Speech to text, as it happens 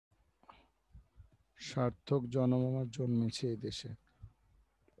সার্থক জনমামার জন্মেছে এই দেশে।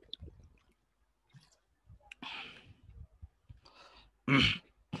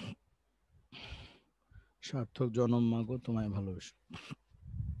 সার্থক জনম মাগো তোমায় ভালোবাসো।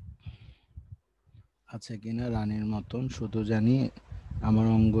 আছে কিনা রানীর মতন, শুধু জানি আমার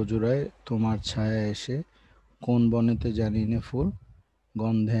অঙ্গ জোড়ায় তোমার ছায়া এসে, কোন বনেতে জানি নে ফুল,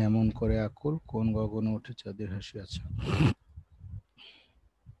 গন্ধে এমন করে আকুল, কোন গগনে উঠে চাঁদের হাসি। আছে।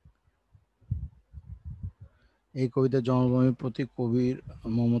 এই কবিতার জন্মভূমির প্রতি কবির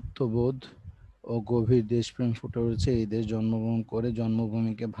মমত্ববোধ ও গভীর দেশপ্রেম ফুটে উঠেছে। এই দেশ জন্মগ্রহণ করে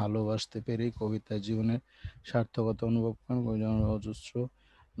জন্মভূমিকে ভালোবাসতে পেরেই কবিতার জীবনের সার্থকতা অনুভব করেন অজস্র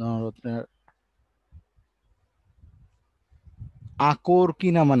ধনরত্নের। আকর কি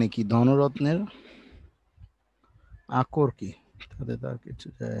না মানে কি? ধনরত্নের আকর কি? তাতে তার কিছু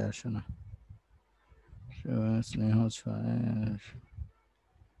যায় আসে না। স্নেহ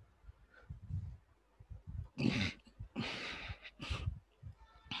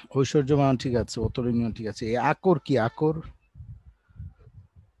ঐশ্বর্যমান ঠিক আছে, অতরণীয় ঠিক আছে। এই আকর কি? আকর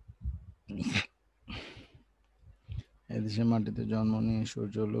এদেশের মাটিতে জন্ম নিয়ে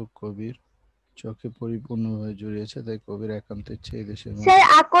সূর্যলোক কবির চোখে পরিপূর্ণভাবে জড়িয়েছে, তাই কবির একান্ত ইচ্ছে এই দেশের স্যার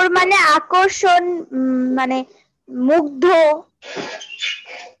আকর মানে আকর্ষণ, মানে মুগ্ধ।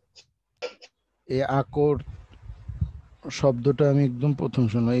 এই আকর শব্দটা আমি একদম প্রথম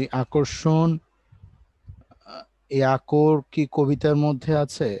শুনলাম। এই আকর্ষণ, এই আকর কি কবিতার মধ্যে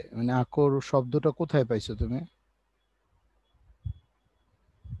আছে? মানে আকর শব্দটা কোথায় পাইছো তুমি?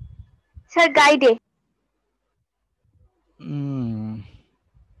 স্যার গাইডে।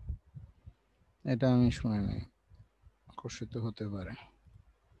 এটা আমি শুনি নাই, আকর্ষিত হতে পারে।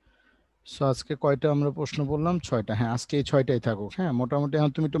 সো আজকে কয়টা আমরা প্রশ্ন বললাম? 6টা। হ্যাঁ, আজকে এই 6টাই থাকুক। হ্যাঁ, মোটামুটি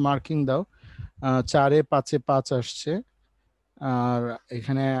এখন তুমি একটু মার্কিং দাও। 4-এ 5-এ 5 আসছে। আর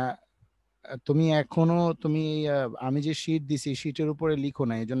এখানে তুমি এখনো তুমি আমি যে শীট দিছি শীটের উপরে লিখো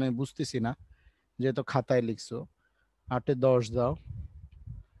না, এই জন্য আমি বুঝতেছি না, যেহেতু খাতায় লিখছো। 8-এ 10 দাও।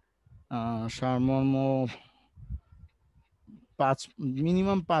 সারমর্ম 5,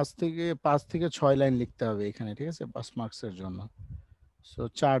 মিনিমাম 5 থেকে 6 লাইন লিখতে হবে এখানে, ঠিক আছে, 5 মার্কসের জন্য। সো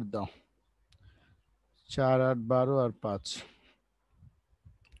 4 দাও। 4, 8, 12 আর 5,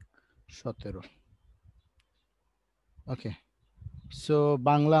 17। ওকে। সো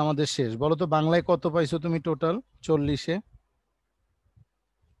বাংলা আমাদের শেষ। বলো তো বাংলায় কত পাইছো তুমি টোটাল 40-এ?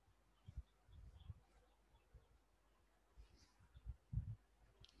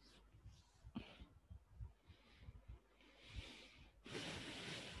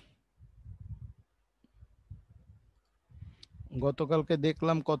 গতকালকে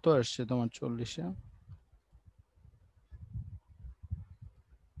দেখলাম কত আসছে তোমার 40-এ?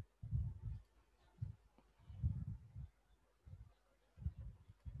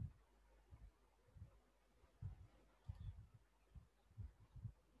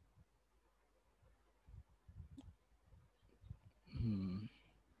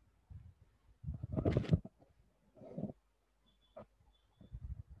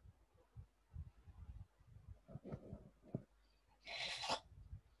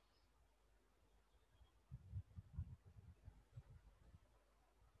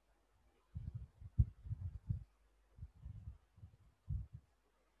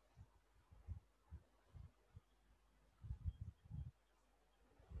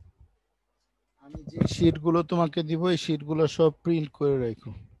 আমি যে শীটগুলো তোমাকে দিব এই শীটগুলো সব প্রিন্ট করে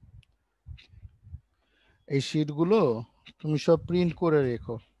রেখো। এই শীটগুলো তুমি সব প্রিন্ট করে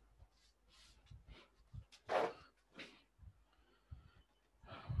রেখো।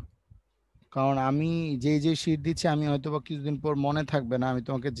 কারণ আমি যে শীট দিচ্ছি আমি হয়তো বা কিছুদিন পর মনে থাকবে না, আমি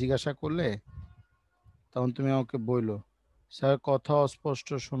তোমাকে জিজ্ঞাসা করলে তখন তুমি আমাকে বইলো স্যার কথা অস্পষ্ট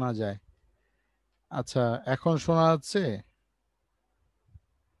শোনা যায়। আচ্ছা, এখন শোনা যাচ্ছে?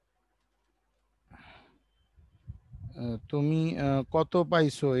 তুমি কত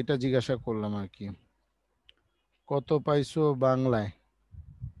পাইছো এটা জিজ্ঞাসা করলাম আর কি। কত পাইছো বাংলায়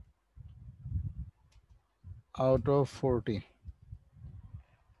আউট অফ 40?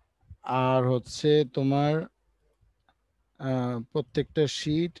 আর হচ্ছে তোমার প্রত্যেকটা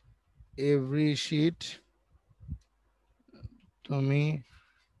শীট, এভরি শীট তুমি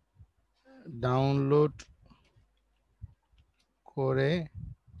ডাউনলোড করে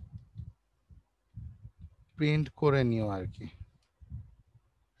প্রিন্ট করে নিও আর কি।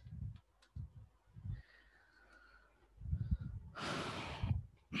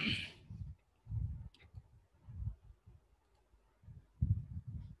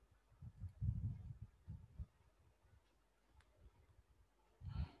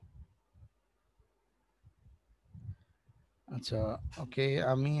 আচ্ছা, ওকে,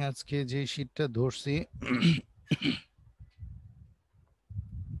 আমি আজকে যে শীটটা ধরছি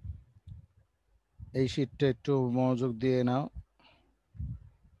এই শীটটা একটু মনোযোগ দিয়ে নাও।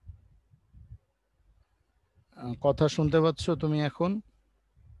 কথা শুনতে পাচ্ছ তুমি এখন?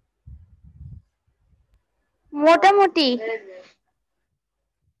 মোটামুটি।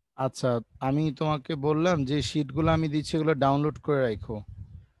 আচ্ছা, আমি তোমাকে বললাম যে শীটগুলো আমি দিচ্ছি এগুলো ডাউনলোড করে রাখো।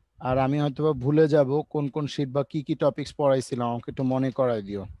 আর আমি হয়তোবা ভুলে যাব কোন কোন শীট বা কি কি টপিকস পড়াইছিলাম, আমাকে একটু মনে করাই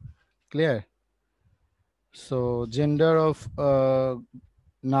দিও। Clear? So gender of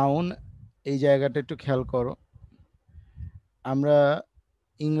noun, এই জায়গাটা একটু খেয়াল করো। আমরা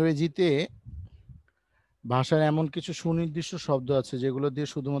ইংরেজিতে ভাষার এমন কিছু সুনির্দিষ্ট শব্দ আছে যেগুলো দিয়ে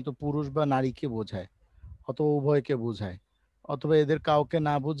শুধুমাত্র পুরুষ বা নারীকে বোঝায়, অথবা উভয়কে বোঝায়, অথবা এদের কাউকে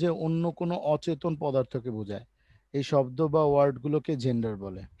না বুঝে অন্য কোনো অচেতন পদার্থকে বোঝায়। এই শব্দ বা ওয়ার্ডগুলোকে জেন্ডার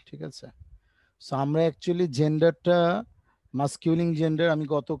বলে। ঠিক আছে? সো আমরা অ্যাকচুয়ালি জেন্ডারটা, মাস্কিউলিন জেন্ডার, আমি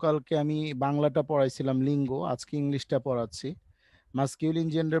গতকালকে আমি বাংলাটা পড়াইছিলাম লিঙ্গ, আজকে ইংলিশটা পড়াচ্ছি। Masculine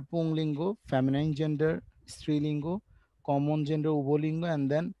gender পুংলিঙ্গ, feminine gender স্ত্রীলিঙ্গ, common gender উভলিঙ্গ, and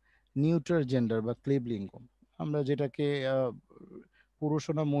then neutral gender বা ক্লিবলিঙ্গ। আমরা যেটাকে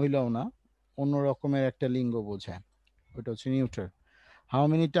পুরুষও না মহিলাও না, অন্য রকমের একটা লিঙ্গ বোঝায়, ওটা হচ্ছে neutral. How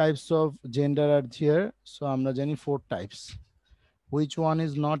many types of gender R here? So আমরা জানি 4 types. Which one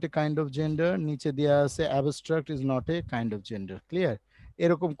is not a kind of gender? নিচে দেওয়া আছে abstract is not a kind of gender. Clear?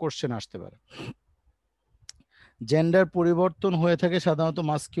 এরকম কোশ্চেন আসতে পারে। জেন্ডার পরিবর্তন হয়ে থাকে সাধারণত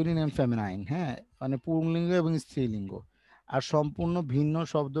মাস্কিউলিন এন্ড ফেমিনাইন, হ্যাঁ, মানে পুংলিঙ্গ এবং স্ত্রীলিঙ্গ, আর সম্পূর্ণ ভিন্ন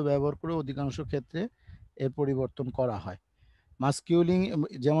শব্দ ব্যবহার করে অধিকাংশ ক্ষেত্রে এর পরিবর্তন করা হয়। মাস্কিউলিন,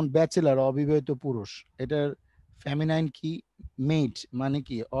 যেমন ব্যাচেলার অবিবাহিত পুরুষ, এটার ফেমিনাইন কি? মেইড, মানে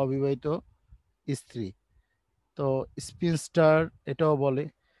কি? অবিবাহিত স্ত্রী। তো স্পিনস্টার এটাও বলে।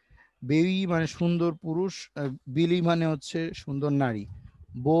 বেবি মানে সুন্দর পুরুষ, বিলি মানে হচ্ছে সুন্দর নারী,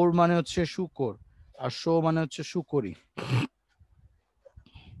 বোর মানে হচ্ছে শুকর, আর শো মানে হচ্ছে শুকরি,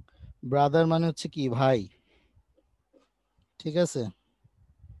 ব্রাদার মানে হচ্ছে কি? ভাই। ঠিক আছে?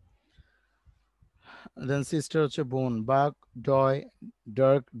 দেন সিস্টার হচ্ছে বোন। বাঘ, ডয়,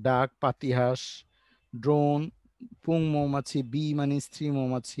 ডার্ক ডাক, পাতিহাঁস, ড্রোন, পুং মৌমাছি, বি মানে স্ত্রী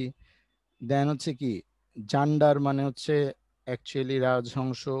মৌমাছি। দেন হচ্ছে কি? জান্ডার মানে হচ্ছে অ্যাকচুয়ালি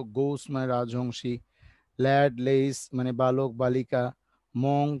রাজহংস, গোস মানে রাজহংসী, ল্যাড লেইস মানে বালক বালিকা,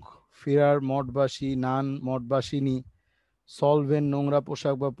 মঙ্ক ফিরার মঠবাসী, নান মঠবাসিনী, সলভেন নোংরা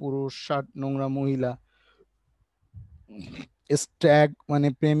পোশাক বা পুরুষ, ষাট নোংরা মহিলা, স্ট্যাগ মানে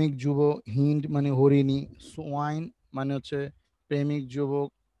প্রেমিক যুবক, হিন্ড মানে হরিণী, সোয়াইন মানে হচ্ছে প্রেমিক যুবক,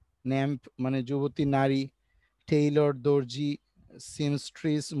 ন্যাম্প মানে যুবতী নারী, টেইলর দর্জি,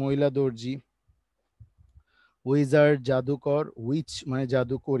 সিমস্ট্রিস মহিলা দর্জি, উইজার্ড জাদুকর, উইচ মানে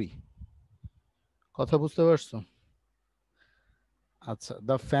জাদুকরি। কথা বুঝতে পারছো? আচ্ছা,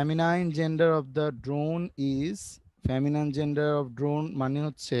 the feminine gender of the drone is, feminine gender of drone মানে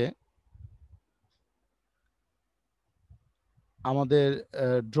হচ্ছে আমাদের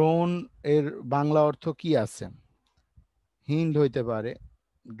ড্রোন এর বাংলা অর্থ কি আছে? হিন্ড হইতে পারে।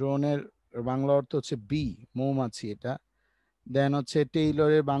 ড্রোনের বাংলা অর্থ হচ্ছে বি, মৌমাছি এটা। দেন হচ্ছে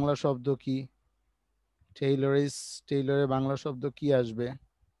টেইলরের বাংলা শব্দ কি? টেইলরিস, টেইলরের বাংলা শব্দ কি আসবে?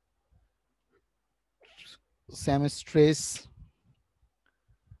 স্যামস্ট্রেস।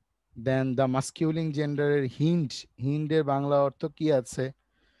 দেন দ্য মাস্কিউলিন জেন্ডারের হিন্ড, হিন্ডের বাংলা অর্থ কি আছে?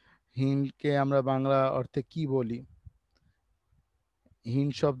 হিন্ডকে আমরা বাংলা অর্থে কি বলি?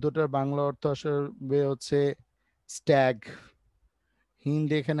 হিন্ড শব্দটার বাংলা অর্থ আসলে হচ্ছে স্ট্যাগ। হিন্ড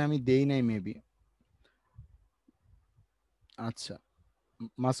এখানে আমি দেই নাই মেবি। আচ্ছা,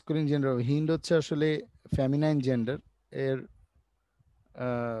 মাস্কুলিন জেন্ডার, হিন্ড হচ্ছে আসলে ফেমিনাইন জেন্ডার। এর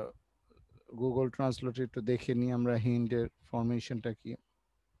গুগল ট্রান্সলেটর একটু দেখে নিই আমরা হিন্ডের ফরমেশনটা কি।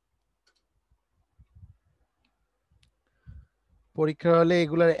 পরীক্ষা হলে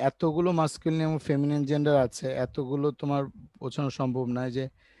এগুলার এতগুলো মাস্কুলিন এবং ফেমিনিন জেন্ডার আছে, এতগুলো তোমার বোঝানো সম্ভব নয় যে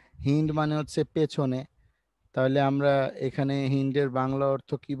হিন্ড মানে হচ্ছে পেছনে, তাহলে আমরা এখানে হিন্ডের বাংলা অর্থ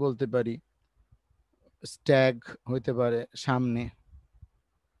কি বলতে পারি? স্ট্যাগ হইতে পারে সামনে।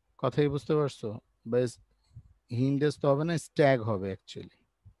 কথাই বুঝতে পারছো? বেশ, হিন্ডেস তো হবে না, স্ট্যাগ হবে অ্যাকচুয়ালি।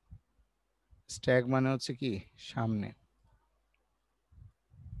 স্ট্যাগ মানে হচ্ছে কি? সামনে।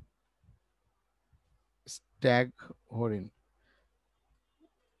 স্ট্যাগ হরিণ।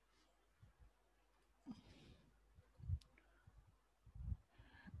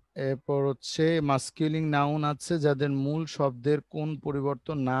 এরপর হচ্ছে মাস্কিউলিন নাউন আছে যাদের মূল শব্দের কোন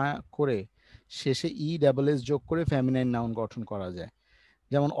পরিবর্তন না করে শেষে ই ডাবল এস যোগ করে ফেমিনাইন নাউন গঠন করা যায়।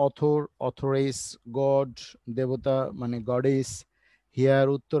 যেমন অথর, অথরেস, গড দেবতা মানে গডেস, হিয়ার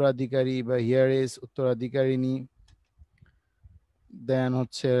উত্তরাধিকারী বা হিয়ারেস উত্তরাধিকারিণী, দেন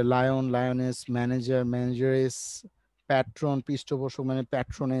হচ্ছে লায়ন, লায়নেস, ম্যানেজার, ম্যানেজারেস, প্যাট্রন পৃষ্ঠপোষক মানে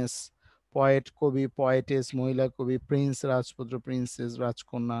প্যাট্রনেস, পয়েট কবি, পয়েটেস মহিলা কবি, প্রিন্স রাজপুত্র, প্রিন্সেস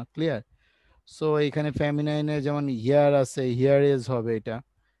রাজকন্যা। ক্লিয়ার? সো এখানে ফেমিনাইনের যেমন হিয়ার আছে, হিয়ার ইজ হবে এটা,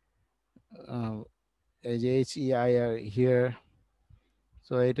 আহ, এই যে HEIR হিয়ার,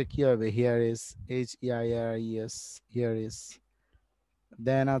 সো এটা কি হবে, here is, HEIRES, here is.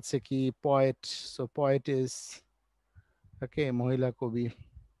 দেন আছে কি পয়েট, সো পয়েট ইজ, ওকে, মহিলা কবি,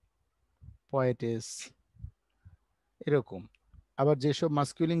 পয়েটেস, এরকম। আবার যেসব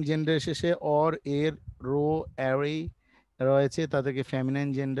মাস্কুলিন জেন্ডার শেষে অর, এর, রো, অ্যারে রয়েছে তাদেরকে ফেমিনাইন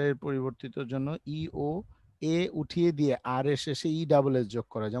জেন্ডারের পরিবর্তিত জন্য ই ও এ উঠিয়ে দিয়ে আর এর শেষে ই ডাবল এস যোগ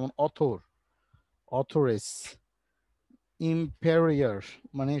করা, যেমন অথর, অথরেস, ইম্পেরিয়ার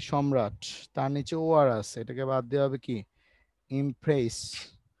মানে সম্রাট, তার নিচে ও আর আছে, এটাকে বাদ দেওয়া হবে কি ইমপ্রেস,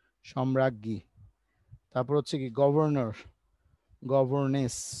 সম্রাজ্ঞী। তারপর হচ্ছে কি governor,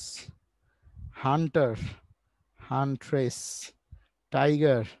 governance, Hunter, huntress,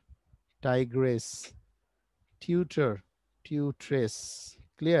 tiger, Tigress, tutor, টিউট্রেস।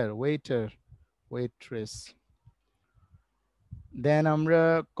 Clear? Waiter, waitress. দেন আমরা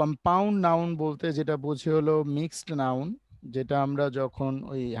কম্পাউন্ড নাউন বলতে যেটা বুঝি হলো মিক্সড নাউন, যেটা আমরা যখন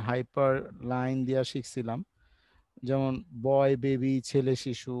ওই হাইপার লাইন দিয়া শিখছিলাম, যেমন বয়, বেবি ছেলে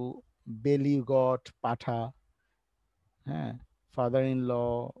শিশু, বেলি গট পাঠা, হ্যাঁ, father in law,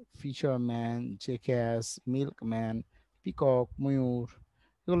 fisherman, জেক্যাস, milkman, peacock, ময়ূর,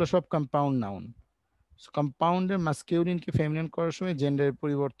 এগুলো সব কম্পাউন্ড নাউন। কম্পাউন্ডের মাস্কিউলিনকে ফেমিনিন করার সময় জেন্ডারের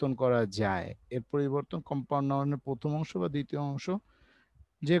পরিবর্তন করা যায়। এর পরিবর্তন কম্পাউন্ড নাউনের প্রথম অংশ বা দ্বিতীয় অংশ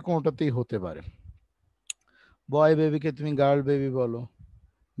যে কোনোটাতেই হতে পারে। বয় বেবিকে তুমি গার্ল বেবি বলো,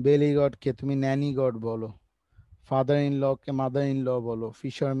 বেলি গডকে তুমি ন্যানি গড বলো, ফাদার ইন লকে মাদার ইন ল বলো,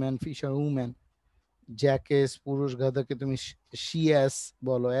 ফিশারম্যান ফিশার উম্যান, জ্যাকেস পুরুষ গাধাকে তুমি শি অ্যাস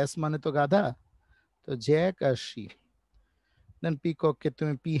বলো, অ্যাস মানে তো গাধা, তো জ্যাক আর শি। দেন পিকককে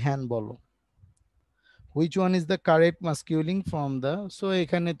তুমি পি হ্যান বলো। Which one is the correct masculine from the, so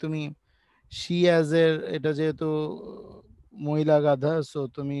এখানে তুমি শি অ্যাজ এর, এটা যেহেতু মহিলা গাধা, সো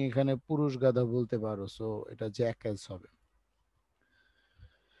তুমি এখানে পুরুষ গাধা বলতে পারো, সো এটা জ্যাকাস হবে।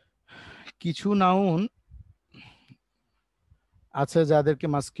 কিছু নাউন আছে যাদেরকে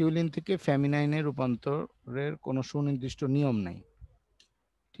মাস্কিউলিন থেকে ফেমিনাইনে রূপান্তরের কোনো সুনির্দিষ্ট নিয়ম নাই।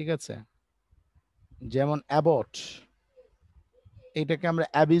 ঠিক আছে? যেমন অ্যাবট, এটাকে আমরা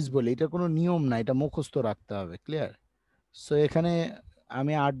অ্যাবিস বলি, এটা কোনো নিয়ম না, এটা মুখস্থ রাখতে হবে। ক্লিয়ার? সো এখানে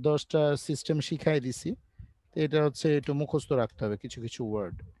আমি 8-10টা সিস্টেম শিখাই দিছি, তো এটা হচ্ছে একটু মুখস্থ রাখতে হবে কিছু কিছু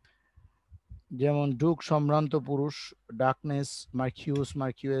ওয়ার্ড। যেমন ডুক সম্ভ্রান্ত পুরুষ, ডার্কনেস মার্কিউস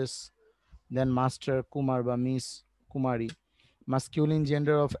মার্কিউয়েস, দেন মাস্টার কুমার বা miss Kumari. Masculine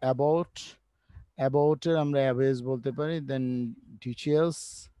gender of about, অ্যাবাউটের আমরা অ্যাভেজ বলতে পারি। দেন ডিচিয়ালস,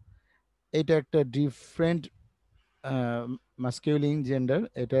 এটা একটা ডিফারেন্ট মাস্কিউলিন জেন্ডার,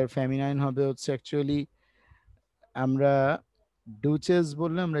 এটার ফেমিনাইন হবে হচ্ছে অ্যাকচুয়ালি, আমরা ডুচেস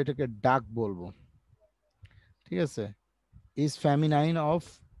বললে আমরা এটাকে ডাক বলবো। ঠিক আছে? ইজ ফেমিনাইন অফ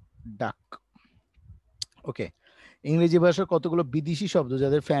ডাক। ওকে। ইংরেজি ভাষার কতগুলো বিদেশি শব্দ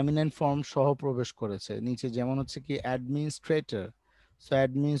যাদের ফেমিনাইন ফর্ম সহ প্রবেশ করেছে নিচে, যেমন হচ্ছে কি অ্যাডমিনিস্ট্রেটর, সো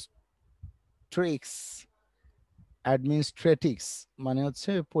অ্যাডমিনিস্ট্রিক্স, অ্যাডমিনিস্ট্রেটিক্স মানে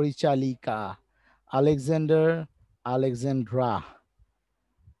হচ্ছে পরিচালিকা, আলেকজান্ডার, আলেকজান্ড্রা,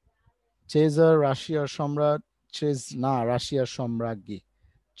 চেজার রাশিয়ার সম্রাট, চেজ না রাশিয়ার সম্রাজ্ঞী,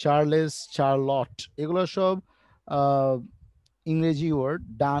 চার্লেস, চার্লট, এগুলো সব আহ, ইংরেজি ওয়ার্ড।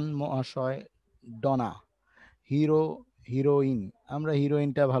 ডান মহাশয়, ডনা, হিরো, হিরোইন, আমরা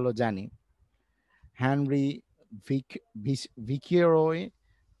হিরোইনটা ভালো জানি, হ্যানরি, ভিক, ভিকিরয়,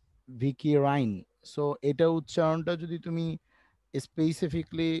 ভিকিরাইন। সো এটা উচ্চারণটা যদি তুমি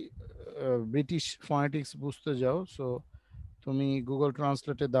স্পেসিফিকলি ব্রিটিশ ফনেটিক্স বুঝতে যাও, সো তুমি গুগল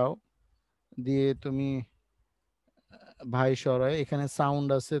ট্রান্সলেটে দাও, দিয়ে তুমি ভাই সরয়, এখানে সাউন্ড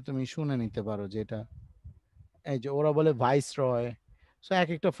আছে, তুমি শুনে নিতে পারো যেটা, এই যে ওরা বলে ভাইস রয়, সো এক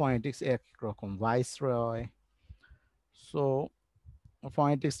একটা ফনেটিক্স এক এক রকম, ভাইস রয়। সো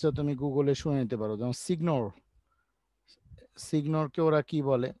ফনেটিক্সটা তুমি গুগলে শুনে নিতে পারো। যেমন সিগনোর, সিগনোরকে ওরা কি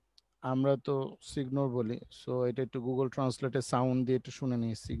বলে, আমরা তো সিগনোর বলি, সো এটা একটু গুগল ট্রান্সলেটে সাউন্ড দিয়ে একটু শুনে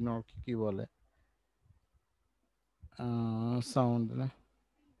নিই সিগনোর কি কি বলে। সাউন্ড,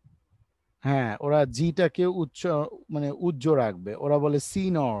 হ্যাঁ, ওরা জিটাকে উচ্চ মানে উজ্জ রাখবে, ওরা বলে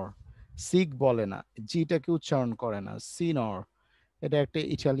সিনর, সিগ বলে না, জিটাকে উচ্চারণ করে না, সিনর, এটা একটা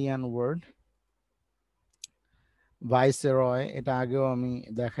ইটালিয়ান ওয়ার্ড। ভাইসরয়, এটা আগেও আমি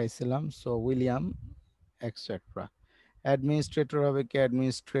দেখাইছিলাম, সো উইলিয়াম, এক্সেট্রা। অ্যাডমিনিস্ট্রেটর হবে কি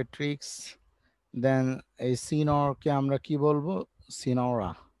অ্যাডমিনিস্ট্রেট্রিক্স। দেন এই সিনরকে আমরা কি বলবো,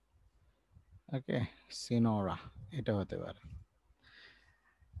 সিনোরা। ওকে, সিনোরা, এটা হতে পারে।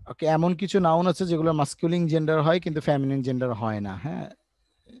 ওকে, এমন কিছু নাউন আছে যেগুলো মাস্কুলিন জেন্ডার হয় কিন্তু ফেমিনিন জেন্ডার হয় না। হ্যাঁ,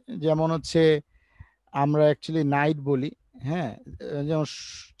 যেমন হচ্ছে আমরা অ্যাকচুয়ালি নাইট বলি। হ্যাঁ, যেমন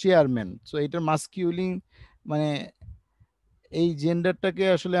চেয়ারম্যান, তো এটার মাস্কিউলিন মানে এই জেন্ডারটাকে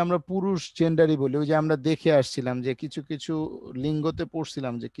আসলে আমরা পুরুষ জেন্ডারই বলি। ওই যে আমরা দেখে আসছিলাম যে কিছু কিছু লিঙ্গতে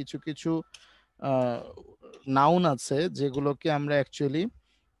পড়ছিলাম যে কিছু কিছু নাউন আছে যেগুলোকে আমরা অ্যাকচুয়ালি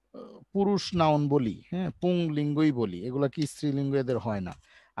পুরুষ নাউন বলি, হ্যাঁ, পুংলিঙ্গই বলি, এগুলো কি স্ত্রীলিঙ্গ এদের হয় না।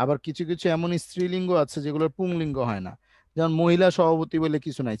 আবার কিছু কিছু এমন স্ত্রীলিঙ্গ আছে যেগুলোর পুংলিঙ্গ হয় না। যেমন মহিলা সভাপতি বলে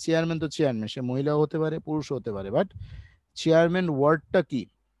কিছু নাই, চেয়ারম্যান তো চেয়ারম্যান, সে মহিলাও হতে পারে পুরুষও হতে পারে, বাট চেয়ারম্যান ওয়ার্ডটা কি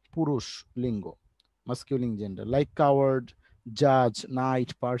পুরুষ লিঙ্গ, মাস্কিউলিন জেন্ডার, লাইক কাওয়ার্ড, জাজ, night,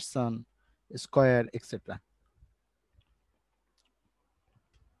 person, square, etcetera.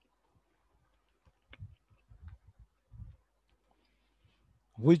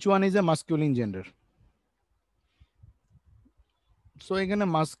 Which one is a masculine gender? So এখানে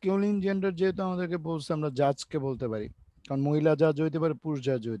মাস্কিউলিন জেন্ডার যেহেতু আমাদেরকে বলছে, আমরা জাজকে বলতে পারি, কারণ মহিলা জাজ হইতে পারে, পুরুষ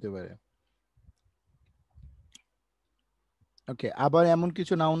জাজ হইতে পারে। ওকে, আবার এমন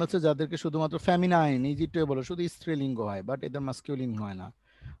কিছু নাউন আছে যাদেরকে শুধুমাত্র ফেমিনাইন, ইজিটে বলে, শুধু স্ত্রীলিঙ্গ হয় বাট এদের মাস্কিউলিন হয় না।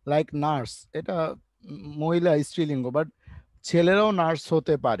 লাইক নার্স, এটা মহিলা স্ত্রীলিঙ্গ বাট ছেলেরাও নার্স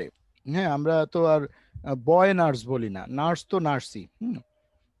হতে পারে। হ্যাঁ, আমরা তো আর বয় নার্স বলি না, নার্স তো নার্সই।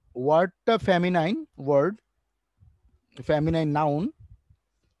 ওয়ার্ডটা ফেমিনাইন ওয়ার্ড, ফেমিনাইন নাউন।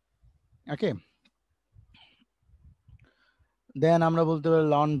 ওকে, দেন আমরা বলতে পারি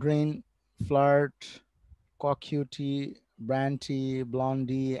লন্ড্রেন, flirt, ককিউটি, ব্র্যান্টি,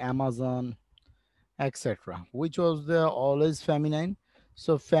 Blondie, Amazon, etcetera, which was the always feminine.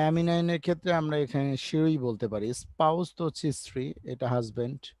 So ফেমিনাইনের ক্ষেত্রে আমরা এখানে শিরই বলতে পারি। স্পাউস তো হচ্ছে স্ত্রী, এটা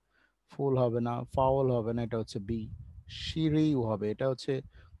হাজবেন্ড, ফুল হবে না, ফাউল হবে না, এটা হচ্ছে বি। শিরিও হবে, এটা হচ্ছে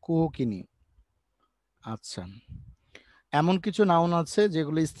কুহকিনী। আচ্ছা, এমন কিছু নাউন আছে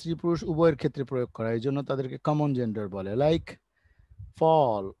যেগুলো স্ত্রী পুরুষ উভয়ের ক্ষেত্রে প্রয়োগ করা হয়, এই জন্য তাদেরকে কমন জেন্ডার বলে। লাইক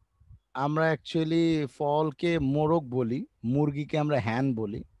ফল, আমরা অ্যাকচুয়ালি ফলকে মোরগ বলি, মুরগিকে আমরা হ্যান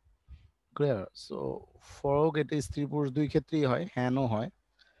বলি। ক্লিয়ার? সো ফরক এটা স্ত্রী পুরুষ দুই ক্ষেত্রেই হয়, হ্যানও হয়।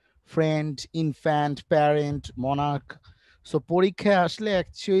 Friend, infant, parent, monarch. So পরীক্ষায় আসলে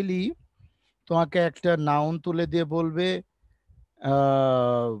অ্যাকচুয়ালি তোমাকে একটা নাউন তুলে দিয়ে বলবে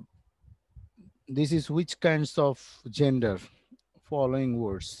this is which kinds of gender, following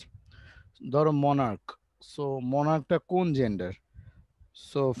words. ধরো মনার্ক, সো মনার্কটা কোন gender?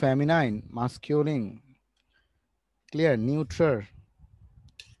 So feminine, masculine, clear, neutral,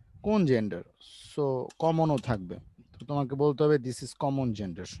 কোন জেন্ডার? সো কমনও থাকবে, তো তোমাকে বলতে হবে this is common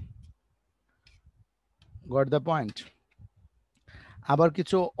gender. Got the point? আবার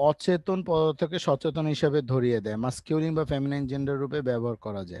কিছু অচেতন পদার্থকে সচেতন হিসেবে ধরিয়ে দেয়, মাস্কিউলিন বা ফেমিনাইন জেন্ডার রূপে ব্যবহার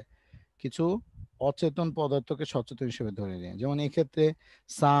করা যায়। কিছু অচেতন পদার্থকে সচেতন হিসেবে ধরে দেয়, যেমন এক্ষেত্রে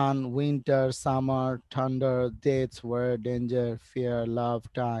সান, উইন্টার, সামার, ঠান্ডার, ডেথ, ওয়ার, ডেঞ্জার, ফিয়ার, লাভ,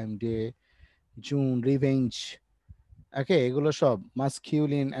 টাইম, ডে, জুন, রিভেঞ্জ। ওকে, এগুলো সব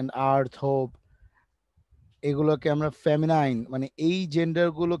মাস্কিউলিন অ্যান্ড আর্থ, হোপ, এগুলোকে আমরা ফেমিনাইন, মানে এই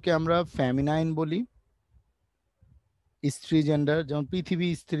জেন্ডারগুলোকে আমরা ফেমিনাইন বলি, স্ত্রী জেন্ডার, যেমন পৃথিবী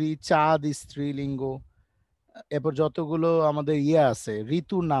স্ত্রী, চাঁদ স্ত্রীলিঙ্গ। এরপর যতগুলো আমাদের ইয়ে আছে,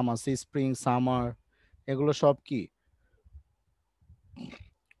 ঋতুর নাম আছে, স্প্রিং, সামার, এগুলো সব কি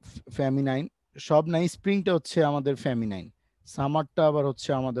ফেমিনাইন। সব নাই, স্প্রিংটা হচ্ছে আমাদের ফেমিনাইন, সামারটা আবার হচ্ছে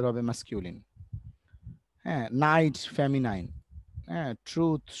আমাদের হবে মাস্কিউলিন। হ্যাঁ, নাইট ফেমিনাইন, হ্যাঁ,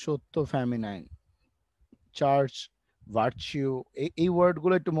 ট্রুথ সত্য ফেমিনাইন, চার্চ ভার্চিউ। এই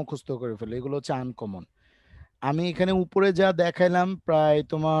ওয়ার্ডগুলো একটু মুখস্থ করে ফেলো, এগুলো হচ্ছে আনকমন। আমি এখানে উপরে যা দেখাইলাম প্রায়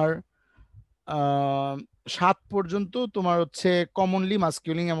তোমার আহ, 7 পর্যন্ত তোমার হচ্ছে কমনলি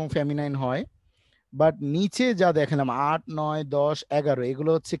মাস্কুলিন এবং ফেমিনাইন হয়, বাট নিচে যা দেখালাম 8, 9, 10, 11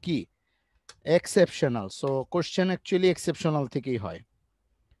 এগুলো হচ্ছে কি exceptional. So question actually exceptional থেকেই হয়।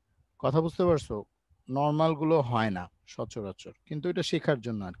 কথা বুঝতে পারছো? নর্মাল গুলো হয় না সচরাচর, কিন্তু এটা শেখার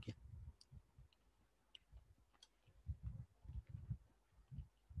জন্য আর কি।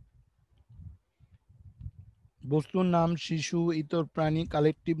 বস্তুর নাম, শিশু, ইতর প্রাণী,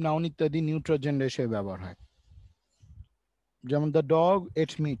 কালেকটিভ নাউন ইত্যাদি নিউট্রাল জেন্ডার হিসেবে ব্যবহার হয়। যেমন দ্য ডগ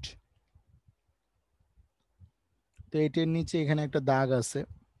এট মিট, তো এটার নিচে এখানে একটা দাগ আছে,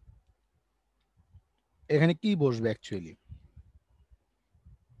 এখানে কি বসবে অ্যাকচুয়ালি?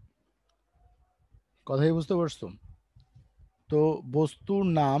 কথাই বুঝতে পারছো? তো বস্তুর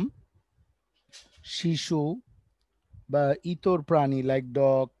নাম, শিশু বা ইতর প্রাণী লাইক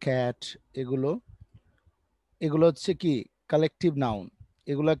ডগ, ক্যাট, এগুলো এগুলো হচ্ছে কি কালেকটিভ নাউন,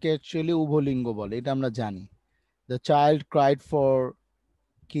 এগুলাকে অ্যাকচুয়ালি উভলিঙ্গ বলে, এটা আমরা জানি। দ্য চাইল্ড ক্রাইড ফর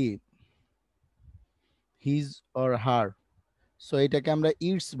কি, হিজ অর হার। সো এটাকে আমরা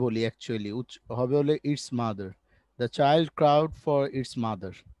ইটস বলি অ্যাকচুয়ালি, হবে হলে it's mother. The child crowd for its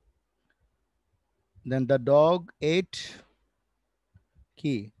mother. Then the dog এট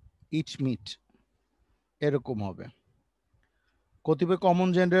কি, ইটস মিট, এরকম হবে। কতিপয় কমন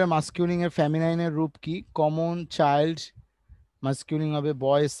জেন্ডারের মাস্কিউলিং এর ফেমিনাইনের রূপ কি? কমন চাইল্ড মাস্কিউলিং হবে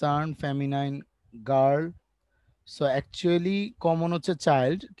বয় সান, feminine girl. So actually common হচ্ছে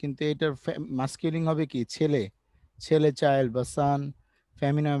চাইল্ড, কিন্তু এটার মাস্কিউলিং হবে কি, ছেলে, ছেলে চাইল্ড বা সান,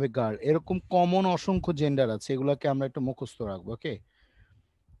 ফেমিনাইন হবে গার্ল। এরকম কমন অসংখ্য জেন্ডার আছে, এগুলোকে আমরা একটু মুখস্থ রাখবো। ওকে,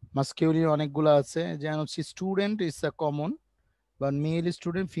 মাস্কিউলিন অনেকগুলো আছে, যেমন হচ্ছে student is a common, but male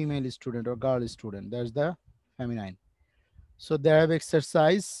student, female student, or girl student. That's the feminine. So they have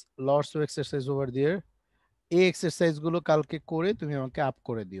exercise, lots of exercise over there. এই এক্সারসাইজ গুলো কালকে করে তুমি আমাকে আপ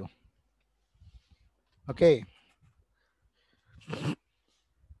করে দিও। ওকে,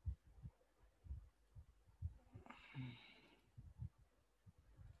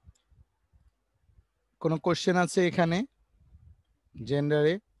 কোনো কোশ্চেন আছে এখানে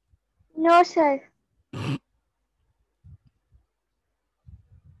জেন্ডারে? No sir.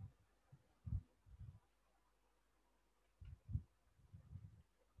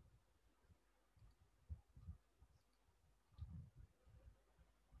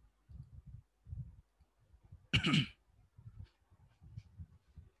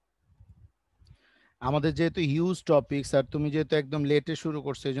 আমাদের যেহেতু হিউজ টপিকস, আর তুমি যেহেতু একদম লেটে শুরু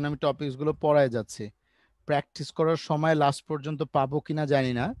করছো, এই জন্য আমি টপিকস গুলো পড়ায় যাচ্ছি। প্র্যাকটিস করার সময় লাস্ট পর্যন্ত পাবো কিনা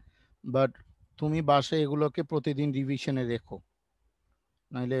জানি না, বাট তুমি বাসায় এগুলোকে প্রতিদিন রিভিশনে রেখো,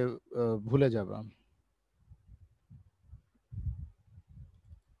 নাহলে ভুলে যাবা।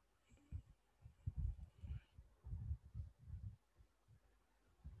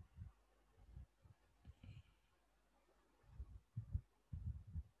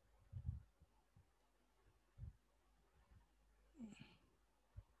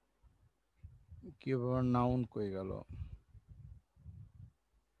 কি ব্যাপার, নাউন কই গেল?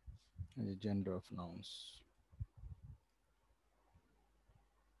 Gender of nouns.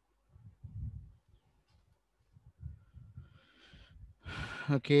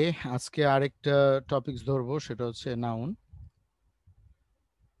 ওকে, আজকে আরেকটা টপিকস ধরবো, সেটা হচ্ছে noun.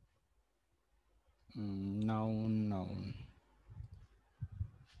 Noun, noun,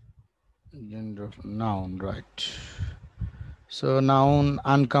 gender of noun, right? So noun,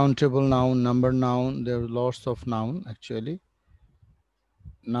 uncountable noun, number noun, there are lots of noun actually.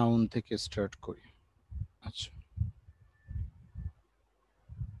 Noun থেকে স্টার্ট করি। আচ্ছা,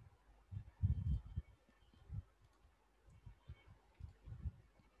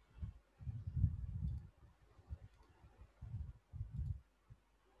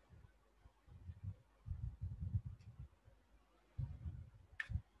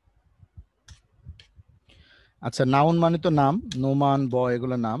 আচ্ছা, নাউন মানে তো নাম, নোমান, ব,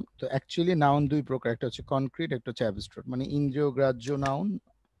 এগুলো নাম। তো অ্যাকচুয়ালি নাউন দুই প্রকার, একটা হচ্ছে কনক্রিট, একটা হচ্ছে অ্যাবস্ট্রাক্ট, মানে ইন্দ্রিয় গ্রাহ্য নাউন,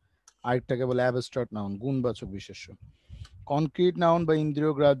 আরেকটাকে বলে অ্যাবস্ট্রাক্ট নাউন, গুণবাচক বিশেষ্য। কনক্রিট নাউন বা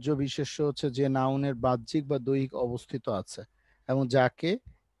ইন্দ্রিয় গ্রাহ্য বিশেষ্য হচ্ছে যে নাউনের বাহ্যিক বা দৈহিক অবস্থিত আছে এবং যাকে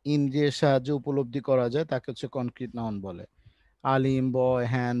ইন্দ্রিয়ের সাহায্যে উপলব্ধি করা যায়, তাকে হচ্ছে কনক্রিট নাউন বলে। আলিম, বয়,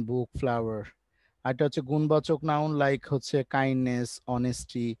 হ্যান্ড, বুক, ফ্লাওয়ার। আর এটা হচ্ছে গুণবাচক নাউন, লাইক হচ্ছে kindness,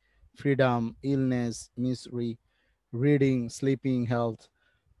 honesty, freedom, illness, Misri, reading, sleeping, health.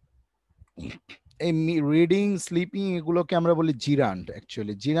 এই রিডিং, স্লিপিং এগুলোকে আমরা বলি জিরান্ড।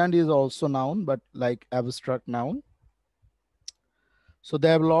 Actually জিরান্ড is also noun, but like abstract noun. So they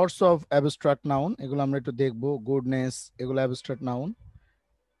have lots of abstract noun, এগুলো আমরা একটু দেখবো। গুডনেস, এগুলো অ্যাবস্ট্রাক্ট নাউন।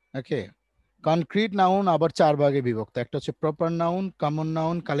 ওকে, কনক্রিট নাউন আবার চার ভাগে বিভক্ত, একটা হচ্ছে proper noun, common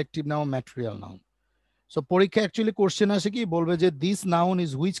noun, collective noun, material noun. So পরীক্ষা অ্যাকচুয়ালি কোশ্চেন আসে কি, বলবে যে this noun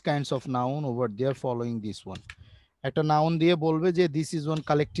is which kinds of noun over there following this one. একটা নাউন দিয়ে বলবে যে this is one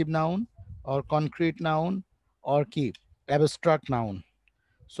collective noun, or concrete noun, or কি অ্যাবস্ট্রাক্ট নাউন।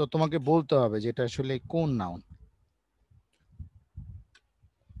 সো তোমাকে বলতে হবে যে এটা আসলে কোন নাউন।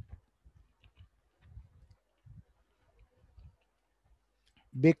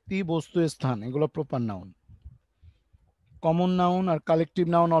 ব্যক্তি, বস্তু, স্থান, এগুলো প্রপার নাউন। কমন নাউন আর কালেকটিভ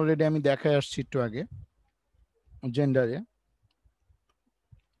নাউন অলরেডি আমি দেখাই আসছি একটু আগে জেন্ডারে।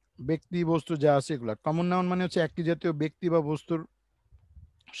 ব্যক্তি, বস্তু যা আছে এগুলো কমন নাউন, মানে হচ্ছে একটি জাতীয় ব্যক্তি বা বস্তুর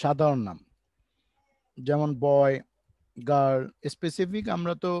সাধারণ নাম, যেমন বয়, গার্ল। স্পেসিফিক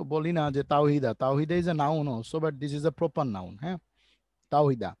আমরা তো বলি না যে Tawhida, Tawhida is a noun also, but this is a proper noun. হ্যাঁ,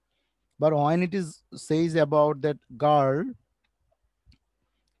 Tawhida. But when it is says about that girl,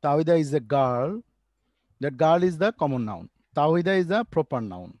 Tawhida is a girl. That girl is the common noun. Tawhida is the proper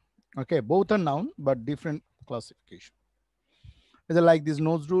noun. Okay, both are noun but different classification. Is it like this?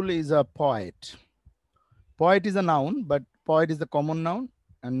 Nozrul is a poet. Poet is a noun, but poet is the common noun,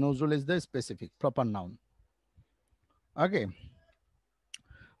 and Nozrul is the specific proper noun. Okay,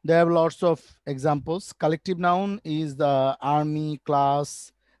 they have lots of examples. Collective noun is the army,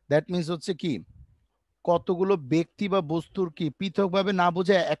 class. That means হচ্ছে কি কতগুলো ব্যক্তি বা বস্তুর কি পৃথকভাবে না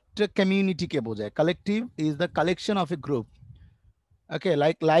বোঝায় একটা কমিউনিটিকে বোঝায়। Collective is the collection of A group. Okay,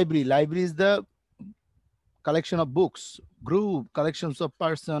 like library, library is the collection of books. Group, collections of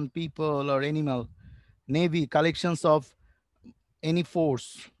person, people, or animal. Navy, collections of any force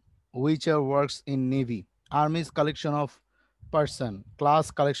which works in navy. Army is collection of person. Class,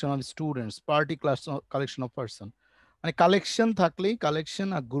 collection of students. Party, class, collection of person. And collection থাকলেই collection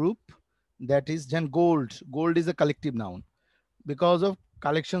a group, that is then gold. Gold is a collective noun because of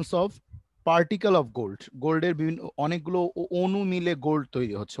collections of particle of gold. গোল্ডের বিভিন্ন অনেকগুলো অণু মিলে gold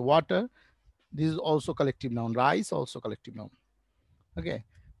তৈরি হচ্ছে। Water, this is also collective noun. Rice also collective noun. Okay,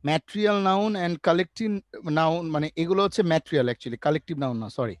 material noun and collective noun মানে এগুলো হচ্ছে ম্যাটেরিয়াল, অ্যাকচুয়ালি কালেকটিভ নাউন না,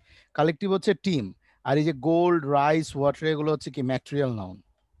 সরি। কালেকটিভ হচ্ছে টিম, আর এই যে গোল্ড, রাইস, ওয়াটার এগুলো হচ্ছে কি ম্যাটেরিয়াল নাউন।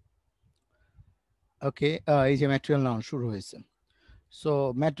 ওকে, এই যে ম্যাটেরিয়াল নাউন শুরু হয়েছে। So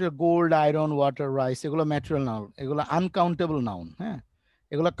material, gold, iron, water, rice এগুলো ম্যাটেরিয়াল নাউন। এগুলো আনকাউন্টেবল নাউন। হ্যাঁ,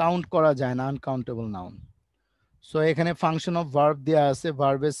 এগুলো কাউন্ট করা যায় না, আনকাউন্টেবল নাউন। সো এখানে ফাংশন অফ ভার্ব দেওয়া আছে,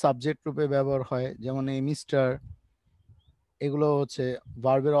 ভার্বের সাবজেক্ট রূপে ব্যবহার হয়, যেমন এই মিস্টার, এগুলো হচ্ছে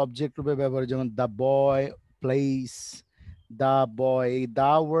ভার্বের অবজেক্ট রূপে ব্যবহার, যেমন the boy place, the boy, এই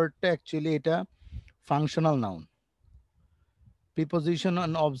দ্য ওয়ার্ডটা অ্যাকচুয়ালি এটা functional noun. Preposition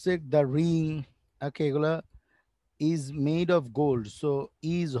on object, the ring. ওকে, এগুলো is made of gold, so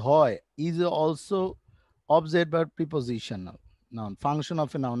is হয়, is also object but prepositional noun. Function of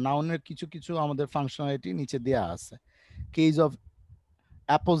a noun, নাউনের কিছু কিছু আমাদের ফাংশনালিটি নিচে দেওয়া আছে। Case of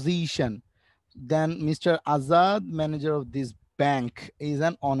apposition, then Mr. Azad, manager of this bank, is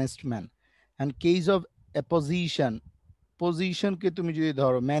an honest man. And case of apposition, position ke tumi jodi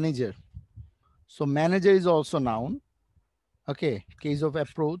dhoro manager, so manager is also noun. Okay, case of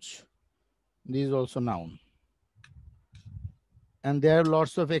approach, this is also noun. And there are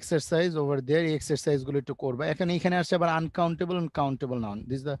lots of exercise over there, এই exercise গুলো একটু করবা। এখন এখানে আসছে আবার uncountable and countable noun,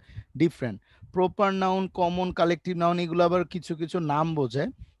 this is the different। proper noun, common, collective noun এগুলো আবার কিছু কিছু নাম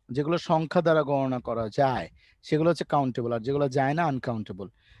বোঝায় যেগুলো সংখ্যা দ্বারা গণনা করা যায়, সেগুলো হচ্ছে কাউন্টেবল, আর যেগুলো যায় না আনকাউন্টেবল।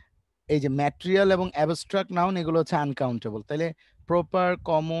 এই যে ম্যাটেরিয়াল এবং অ্যাবস্ট্রাক্ট নাউন এগুলো হচ্ছে আনকাউন্টেবল। তাহলে প্রপার,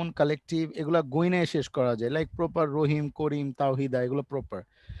 কমন, কালেকটিভ এগুলো গুইনে শেষ করা যায়, লাইক প্রপার রহিম, করিম, তাওহিদা এগুলো প্রপার।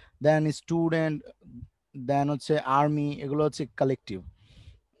 দেন স্টুডেন্ট, দেন হচ্ছে আর্মি, এগুলো হচ্ছে কালেকটিভ।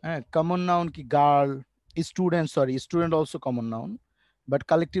 হ্যাঁ, কমন নাউন কি girl, student, sorry student also common noun, but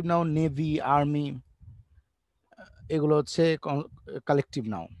collective noun navy, army এগুলো হচ্ছে কালেকটিভ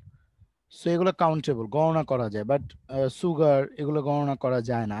নাউন। সো এগুলো কাউন্টেবল, গণনা করা যায়, বাট সুগার এগুলো গণনা করা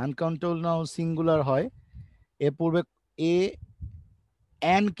যায় না। আনকাউন্টেবল নাউন সিঙ্গুলার হয়, এ পূর্বে এ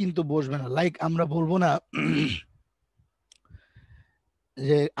অ্যান কিন্তু বসবে না, লাইক আমরা বলবো না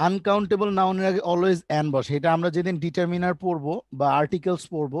যে আনকাউন্টেবল নাউনের আগে অলওয়েজ অ্যান বসে। এটা আমরা যেদিন ডিটারমিনার পড়বো বা আর্টিকেলস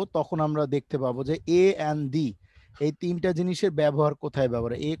পড়বো তখন আমরা দেখতে পাবো যে এ অ্যান্ড দি এই তিনটা জিনিসের ব্যবহার কোথায়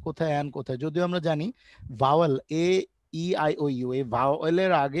ব্যবহার, এ কোথায় অ্যান কোথায়। যদিও আমরা জানি vowel A, E, I, O, you, এই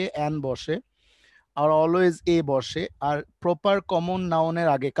ভাওয়েলের আগে অ্যান বসে আর অলওয়েজ এ বসে, আর প্রপার কমন নাউনের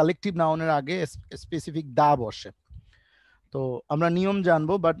আগে, কালেকটিভ নাউনের আগে স্পেসিফিক দা বসে। তো আমরা নিয়ম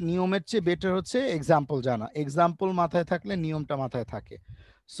জানবো, বাট নিয়মের চেয়ে বেটার হচ্ছে এক্সাম্পল জানা। এক্সাম্পল মাথায় থাকলে নিয়মটা মাথায় থাকে।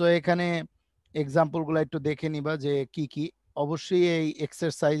 সো এখানে এক্সাম্পল গুলো একটু দেখে নিবা যে কি কি। অবশ্যই এই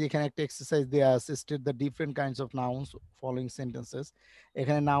এক্সারসাইজ, এখানে একটা এক্সারসাইজ দেওয়া আছে, state the different kinds of nouns following sentences.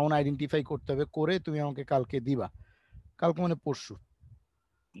 এখানে নাউন আইডেন্টিফাই করতে হবে, করে তুমি আমাকে কালকে দিবা, কালকে মানে পরশু।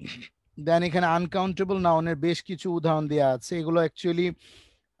 দেন এখানে আনকাউন্টেবল নাউনের বেশ কিছু উদাহরণ দেওয়া আছে, এগুলো অ্যাকচুয়ালি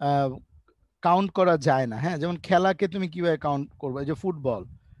কাউন্ট করা যায় না। হ্যাঁ, যেমন খেলাকে তুমি কিভাবে কাউন্ট করবে, যে ফুটবল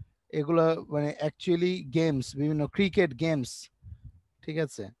এগুলো মানে অ্যাকচুয়ালি গেমস, বিভিন্ন ক্রিকেট গেমস, ঠিক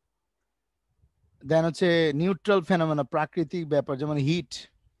আছে। দেন হচ্ছে নিউট্রাল ফেনোমেনা, প্রাকৃতিক ব্যাপার, যেমন হিট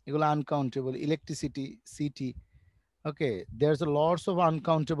এগুলো uncountable, electricity, city. Okay, there is lots of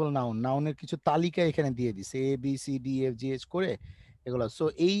uncountable noun, নাউনের কিছু তালিকা এখানে দিয়ে দিছে, A B C D F G H করে এগুলো। সো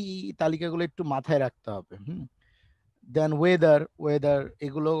এই তালিকাগুলো একটু মাথায় রাখতে হবে। দেন ওয়েদার, ওয়েদার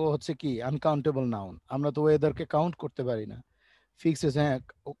এগুলো হচ্ছে কি আনকাউন্টেবল নাউন, আমরা তো ওয়েদারকে কাউন্ট করতে পারি না। ফিক্স আছে, হ্যাঁ,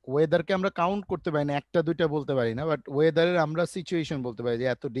 ওয়েদারকে আমরা কাউন্ট করতে পারি না, একটা দুইটা বলতে পারি না, বাট ওয়েদারের আমরা সিচুয়েশন বলতে পারি যে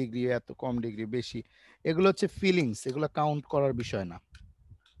এত ডিগ্রি, এত কম ডিগ্রি, বেশি। এগুলো হচ্ছে ফিলিংস, এগুলো কাউন্ট করার বিষয় না।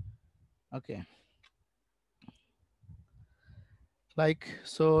 ওকে, লাইক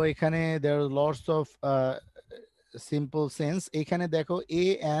সো এখানে দেয়ার লটস অফ সিম্পল সেন্স। এখানে দেখো এ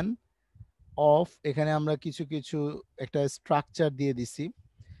অ্যান অফ, এখানে আমরা কিছু কিছু একটা স্ট্রাকচার দিয়ে দিছি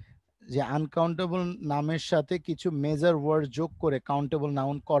যে আনকাউন্টেবল নামের সাথে কিছু মেজার ওয়ার্ড যোগ করে কাউন্টেবল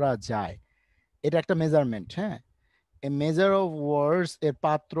নাউন করা যায়। এটা একটা মেজারমেন্ট, হ্যাঁ। এ মেজার অফ ওয়ার্ডস এর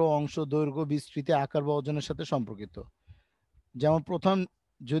পাত্র, অংশ, দৈর্ঘ্য, বিস্তৃতি, আকার বা ওজনের সাথে সম্পর্কিত। যেমন প্রথম,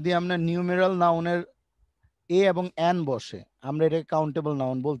 যদি আমরা নিউমেরাল নাউনের এ এবং এন বসে, আমরা এটাকে কাউন্টেবল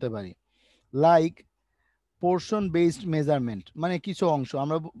নাউন বলতে পারি। লাইক পোর্শন বেসড মেজারমেন্ট, মানে কিছু অংশ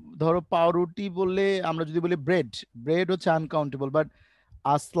আমরা ধরো পাউরুটি বললে, আমরা যদি বলি ব্রেড, ব্রেড হচ্ছে uncountable, but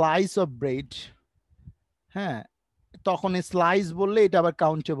a slice of bread, হ্যাঁ, তখন স্লাইস বললে এটা আবার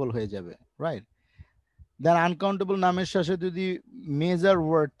কাউন্টেবল হয়ে যাবে, রাইট। দেন আনকাউন্টেবল নামের শেষে যদি মেজার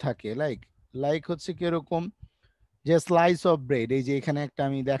ওয়ার্ড থাকে, লাইক লাইক হচ্ছে কিরকম, যে স্লাইস অফ ব্রেড, এই যে এখানে একটা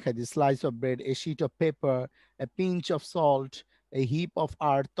আমি দেখাই দিই, slice of bread, A sheet of paper, A pinch of salt, A heap of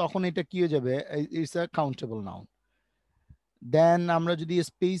earth, তখন এটা কি হয়ে যাবে, ইটস আ কাউন্টেবল নাউন। দেন আমরা যদি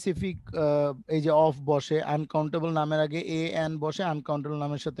স্পেসিফিক, এই যে অফ বসে, আনকাউন্টেবল নামের আগে এ এন বসে, আনকাউন্টেবল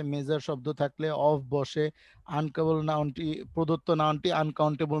নামের সাথে মেজার শব্দ থাকলে অফ বসে, আনকাউন্টেবল নাউনটি, প্রদত্ত নাউনটি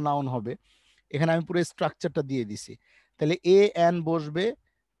আনকাউন্টেবল নাউন হবে। এখানে আমি পুরো স্ট্রাকচারটা দিয়ে দিছি। তাহলে এ এন বসবে,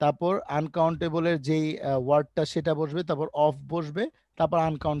 তারপর আনকাউন্টেবলের যেই ওয়ার্ডটা সেটা বসবে, তারপর অফ বসবে, তারপর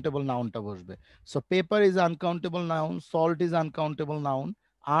আনকাউন্টেবল নাউনটা বসবে। So paper is uncountable noun, salt is uncountable noun,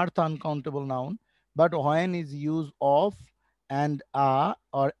 earth uncountable noun, but when is use of and a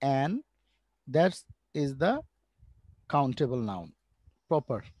or an, that is the countable noun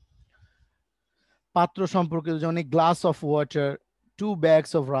proper. পাত্র সম্পর্কিত, যেমন glass of water, two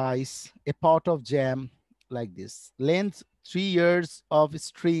bags of rice, A pot of jam, like this. Length 3 years of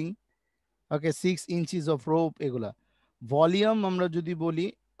string, okay, 6 inches of rope, এগুলা। Volume আমরা যদি বলি,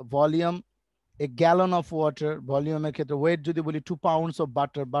 volume A gallon of water, ভলিউমের ক্ষেত্রে wait যদি বলি 2 pounds of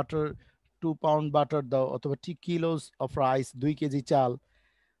butter, butter 2 pound butter দাও, অথবা 2 kilos অফ রাইস, 2 কেজি চাল,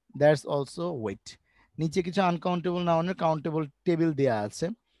 দ্যাটস অলসো ওয়েট। নিচে কিছু আনকাউন্টেবল নাউনের কাউন্টেবল টেবিল দেয়া আছে।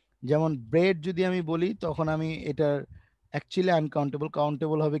 যেমন ব্রেড যদি আমি বলি, তখন আমি এটার অ্যাকচুয়ালি আনকাউন্টেবল,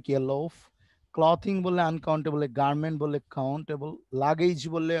 কাউন্টেবল হবে কি লোফ। ক্লথিং বললে আনকাউন্টেবল, গার্মেন্ট বললে কাউন্টেবল, লাগেজ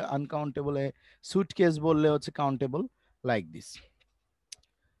বললে আনকাউন্টেবল, সুটকেস বললে হচ্ছে কাউন্টেবল, লাইক দিস।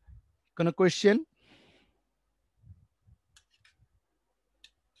 কোনো কোয়েশ্চেন?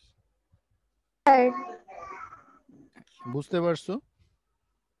 স্যার। বুঝতে পারছো?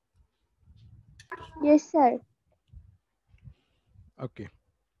 Yes sir. ওকে।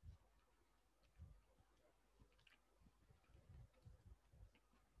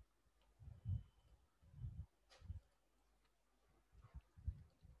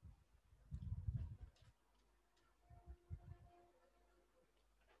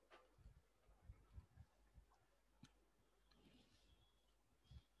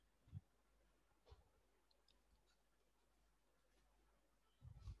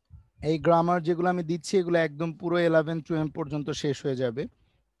 এই গ্রামার যেগুলো আমি দিচ্ছি, এগুলো একদম পুরো 11 12 পর্যন্ত শেষ হয়ে যাবে।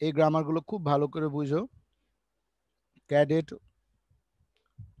 এই গ্রামারগুলো খুব ভালো করে বুঝো। ক্যাডেট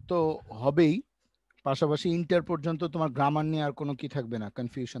তো হবেই, পাশাপাশি ইন্টার পর্যন্ত তোমার গ্রামার নিয়ে আর কোনো কি থাকবে না,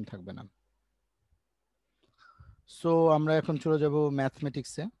 কনফিউশন থাকবে না। সো আমরা এখন চলে যাব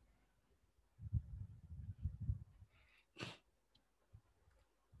ম্যাথমেটিক্সে।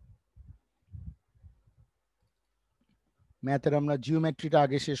 ম্যাথের আমরা জিওমেট্রিটা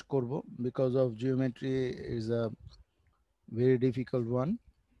আগে শেষ করব, because of geometry is a very difficult one.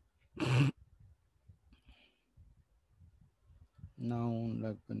 Noun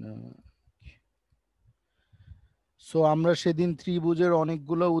লাগবে না। সো আমরা সেদিন ত্রিভুজের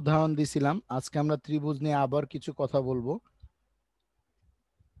অনেকগুলো উদাহরণ দিছিলাম, আজকে আমরা ত্রিভুজ নিয়ে আবার কিছু কথা বলবো।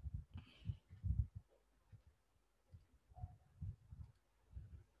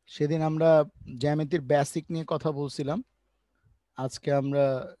 সেদিন আমরা জ্যামিতির বেসিক নিয়ে কথা বলছিলাম, আজকে আমরা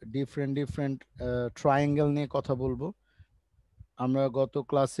ডিফারেন্ট ডিফারেন্ট ট্রায়াঙ্গেল নিয়ে কথা বলবো। আমরা গত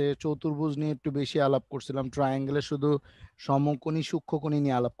ক্লাসে চতুর্ভুজ নিয়ে একটু বেশি আলাপ করছিলাম, ট্রায়াঙ্গেলের শুধু সমকোণী সূক্ষ্মকোণী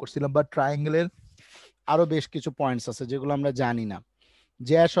নিয়ে আলাপ করছিলাম, বাট ট্রায়াঙ্গেলের আরো বেশ কিছু পয়েন্টস আছে যেগুলো আমরা জানি না।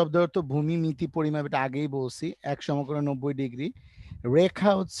 জ্যা শব্দ অর্থ ভূমি, মিতি, পরিমাপ, এটা আগেই বলছি, এক সমকোণে 90 ডিগ্রি।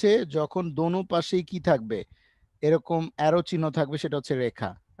 রেখা হচ্ছে যখন দোনো পাশেই কি থাকবে, এরকম অ্যারো চিহ্ন থাকবে, সেটা হচ্ছে রেখা,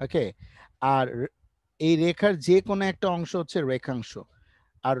 ওকে। আর এই রেখার যে কোনো একটা অংশ হচ্ছে রেখাংশ।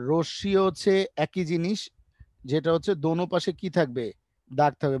 আর রশ্মি হচ্ছে একই জিনিস, যেটা হচ্ছে দোনো পাশে কি থাকবে,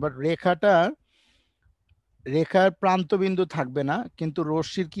 দাগ থাকবে, বাট রেখার প্রান্তবিন্দু থাকবে না, কিন্তু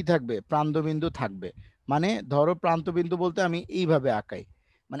রশ্মির কি থাকবে, প্রান্তবিন্দু থাকবে। মানে ধরো প্রান্তবিন্দু বলতে আমি এইভাবে আঁকাই,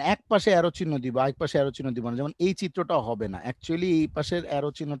 মানে এক পাশে অ্যারো চিহ্ন দিব, এক পাশে অ্যারো চিহ্ন দিব না, যেমন এই চিত্রটা হবে না, অ্যাকচুয়ালি এই পাশের অ্যারো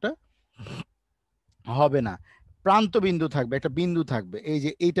চিহ্নটা হবে না, প্রান্তবিন্দু থাকবে, একটা বিন্দু থাকবে, এই যে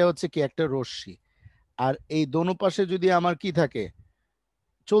এইটা হচ্ছে কি একটা রশ্মি। আর এই দোনো পাশে যদি আমার কি থাকে,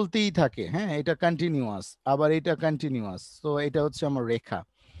 চলতেই থাকে, হ্যাঁ, এটা কন্টিনিউয়াস, আবার এটা কন্টিনিউয়াস, তো এটা হচ্ছে আমার রেখা,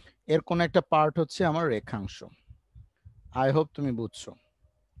 এর কোন একটা পার্ট হচ্ছে আমার রেখাংশ। আই হোপ তুমি বুঝছো।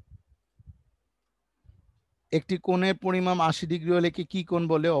 একটি কোণের পরিমাপ ৮০ ডিগ্রি হলে কি কোণ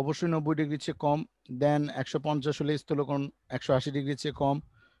বলে? অবশ্যই ৯০ ডিগ্রির চেয়ে কম। দেন ১৫০ হলে স্থূলকোণ ১৮০ ডিগ্রির চেয়ে কম।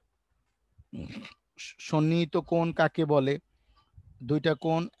 সন্নিহিত কোণ কাকে বলে? দুইটা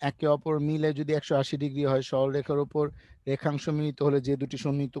কোণ একে অপর মিলে যদি ১৮০ ডিগ্রি হয়, সরলরেখার উপর রেখাংশ মিলিত হলে যে দুটি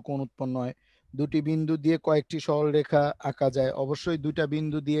সন্নিহিত কোণ উৎপন্ন হয়। দুটি বিন্দু দিয়ে কয়েকটি সরলরেখা আঁকা যায়? অবশ্যই দুইটা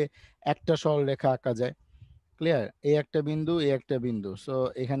বিন্দু দিয়ে একটা সরলরেখা আঁকা যায়। ক্লিয়ার? এই একটা বিন্দু, এই একটা বিন্দু, সো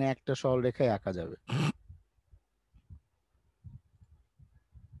এখানে একটা সরলরেখায় আঁকা যাবে।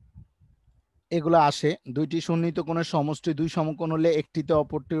 এগুলো আসে। দুইটি সন্নিহিত কোণের সমষ্টি দুই সমকোণ হলে একটিতে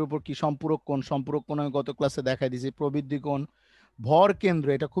অপরটির উপর কি সম্পূরক কোণ? সম্পূরক কোণ আমি গত ক্লাসে দেখাই দিয়েছি। প্রবৃদ্ধি কোণ। ভর কেন্দ্র,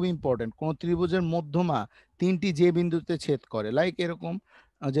 এটা খুব ইম্পর্টেন্ট। কোন ত্রিভুজের মধ্যমা তিনটি যে বিন্দুতে ছেদ করে, লাইক এরকম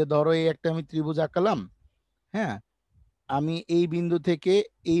যে ধরো এই একটা আমি ত্রিভুজ আঁকালাম, হ্যাঁ, আমি এই বিন্দু থেকে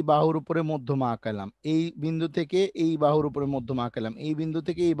এই বাহুর উপরে মধ্যমা আঁকালাম, এই বিন্দু থেকে এই বাহুর উপরে মধ্যমা আঁকালাম, এই বিন্দু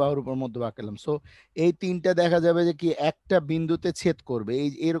থেকে এই বাহুর উপর মধ্যমা আঁকালাম, সো এই তিনটা দেখা যাবে যে কি একটা বিন্দুতে ছেদ করবে, এই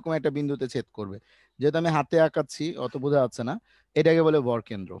এরকম একটা বিন্দুতে ছেদ করবে। যেহেতু আমি হাতে আঁকাচ্ছি অত বোঝা যাচ্ছে না, এটাকে বলে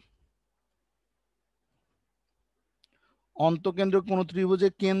ভরকেন্দ্র। অন্তঃকেন্দ্র কোন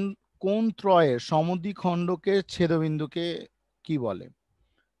ত্রিভুজের কোন ত্রয়ের সমদ্বিখণ্ডকের ছেদবিন্দুকে কি বলে?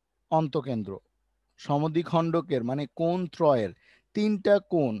 অন্তঃকেন্দ্র। সমদ্বিখণ্ডকের মানে কোন ত্রয়ের তিনটা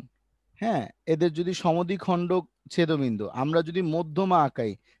কোণ, হ্যাঁ, এদের যদি সমদ্বিখণ্ডক ছেদবিন্দু, আমরা যদি মধ্যমা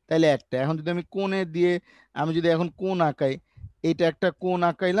আঁকাই তাহলে একটা, এখন যদি আমি কোণে দিয়ে আমি যদি এখন কোণ আঁকাই, এটা একটা কোণ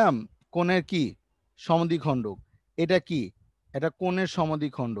আঁকাইলাম, কোণের কি সমদ্বিখণ্ডক, এটা কি এটা কোণের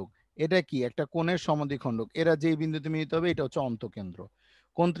সমদ্বিখণ্ডক, এটা কি একটা কোণের সমদ্বিখণ্ডক, এরা যেই বিন্দুতে মিলিত হবে এটা হচ্ছে অন্তঃকেন্দ্র।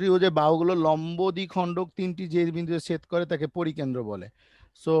 কোন ত্রিভুজের বাহুগুলো লম্ব দ্বিখণ্ডক তিনটি যে বিন্দুতে ছেদ করে তাকে পরিকেন্দ্র বলে।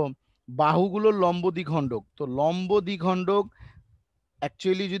 সো বাহুগুলো লম্ব দ্বিখণ্ডক, তো লম্ব দ্বিখণ্ডক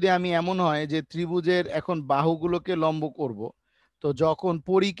অ্যাকচুয়ালি যদি আমি এমন হয় যে ত্রিভুজের এখন বাহুগুলোকে লম্ব করব, তো যখন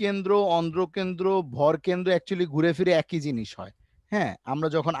পরিকেন্দ্র, অন্ধ্রকেন্দ্র, ভরকেন্দ্র অ্যাকচুয়ালি ঘুরে ফিরে একই জিনিস হয়, হ্যাঁ, আমরা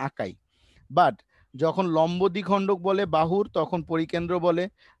যখন আঁকাই। বাট যখন লম্ব দ্বিখণ্ডক বলে বাহুর তখন পরিকেন্দ্র বলে,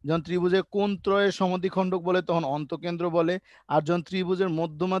 যখন ত্রিভুজের কোণ ত্রয়ের সমদ্বিখণ্ডক বলে তখন অন্তকেন্দ্র বলে, আর যখন ত্রিভুজের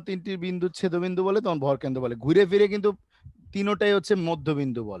মধ্যমা তিনটি বিন্দু ছেদবিন্দু বলে তখন ভরকেন্দ্র বলে। ঘুরে ফিরে কিন্তু তিনোটাই হচ্ছে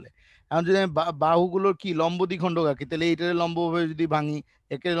মধ্যবিন্দু বলে। এখন যদি আমি বাহুগুলোর কি লম্ব দ্বিখণ্ডক আঁকি, তাহলে এইটার লম্বভাবে যদি ভাঙি,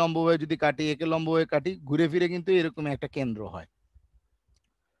 একে লম্বভাবে যদি কাটি, একে লম্বভাবে কাটি, ঘুরে ফিরে কিন্তু এরকম একটা কেন্দ্র হয়।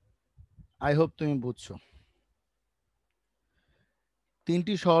 আই হোপ তুমি বুঝছো।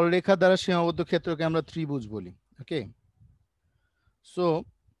 তিনটি সরলরেখা দ্বারা সীমাবদ্ধ ক্ষেত্রকে আমরা ত্রিভুজ বলি। ওকে, সো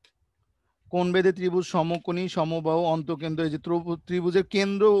কোণ বেদে ত্রিভুজ সমকোণী সমবাহু অন্তঃকেন্দ্র, এই যে ত্রিভুজের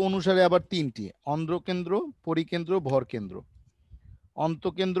কেন্দ্র অনুসারে আবার তিনটি, অন্ধ্রকেন্দ্র, পরিকেন্দ্র, ভরকেন্দ্র।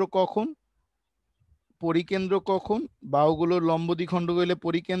 অন্তঃকেন্দ্র কখন, পরিকেন্দ্র কখন, বাহুগুলোর লম্ব দ্বিখণ্ডক হইলে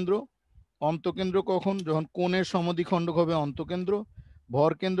পরিকেন্দ্র। অন্তঃকেন্দ্র কখন, যখন কোণের সমদ্বিখণ্ডক হবে অন্তঃকেন্দ্র।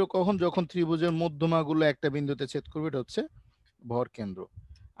 ভরকেন্দ্র কখন, যখন ত্রিভুজের মধ্যমাগুলো একটা বিন্দুতে ছেদ করবে, এটা হচ্ছে ভরকেন্দ্র।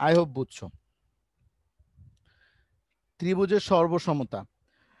 আই হোপ বুঝছো। ত্রিভুজের সর্বসমতা,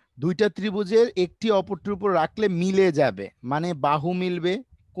 দুইটা ত্রিভুজের একটি অপরটির উপর রাখলে মিলে যাবে, মানে বাহু মিলবে,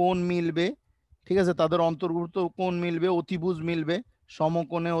 কোণ মিলবে, ঠিক আছে, তাদের অন্তর্ভুক্ত কোণ মিলবে, অতিভুজ মিলবে,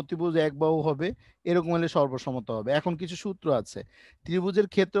 সমকোণে অতিভুজ এক বাহু হবে, এরকম হলে সর্বসমতা হবে। এখন কিছু সূত্র আছে। ত্রিভুজের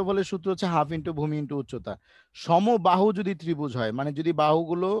ক্ষেত্রফলের সূত্র হচ্ছে হাফ ইন্টু ভূমি ইন্টু উচ্চতা। সমবাহু যদি ত্রিভুজ হয়, মানে যদি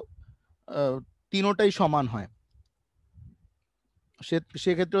বাহুগুলো তিনোটাই সমান হয়,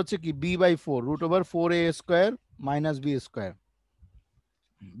 সেক্ষেত্রে হচ্ছে কি b/4 √4a² মাইনাস b²।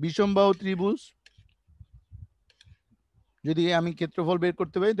 বিষমবাহু ত্রিভুজ যদি আমি ক্ষেত্রফল বের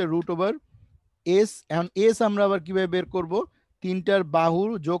করতে পারি, তো √s, এখন এস আমরা আবার কিভাবে বের করব, তিনটার বাহুর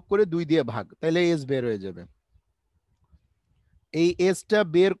যোগ করে 2 দিয়ে ভাগ, তাহলে এস বের হয়ে যাবে। এই এসটা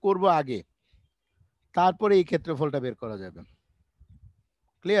বের করব আগে, তারপরে এই ক্ষেত্রফলটা বের করা যাবে।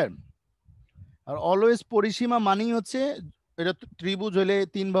 ক্লিয়ার? আর অলওয়েজ পরিসীমা মানেই হচ্ছে এটা ত্রিভুজ হলে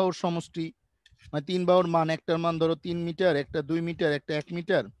তিন বাহুর সমষ্টি, মানে তিন বাহুর মান, একটার মান ধরো 3 মিটার, একটা 2 মিটার, একটা 1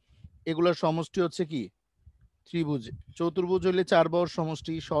 মিটার, এগুলোর সমষ্টি হচ্ছে কি ত্রিভুজ। চতুর্ভুজ হলে 4 বাহুর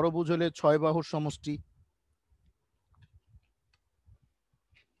সমষ্টি, ষড়ভুজ হলে 6 বাহুর সমষ্টি।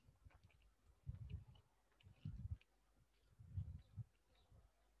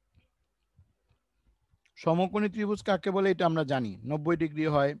 সমকোণী ত্রিভুজ কাকে বলে এটা আমরা জানি, 90 ডিগ্রি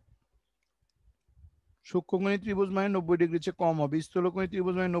হয়। সূক্ষ্মকোণী ত্রিভুজ মানে 90 ডিগ্রির চেয়ে কম হবে, স্থূলকোণী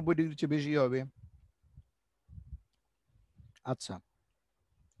ত্রিভুজ মানে 90 ডিগ্রির চেয়ে বেশি হবে। আচ্ছা,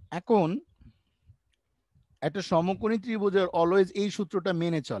 এখন একটা সমকোণী ত্রিভুজের অলওয়েজ এই সূত্রটা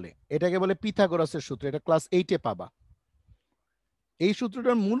মেনে চলে, এটাকে বলে পিথাগোরাসের সূত্র, এটা ক্লাস 8-এ পাবা। এই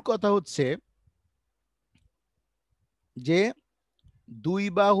সূত্রটার মূল কথা হচ্ছে যে দুই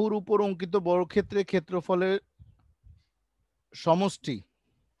বাহুর উপর অঙ্কিত বর্গক্ষেত্রের ক্ষেত্রফলের সমষ্টি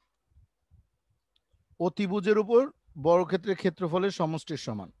অতিভুজের উপর বর্গক্ষেত্রের ক্ষেত্রফলের সমষ্টির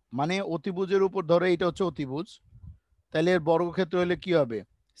সমান। মানে অতিভুজের উপর ধরো এটা হচ্ছে অতিভুজ, তাহলে এর বর্গক্ষেত্র হলে কি হবে,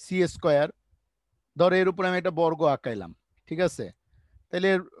 সি স্কোয়ার। ধরো এর উপর আমি একটা বর্গ আঁকাইলাম, ঠিক আছে, তাহলে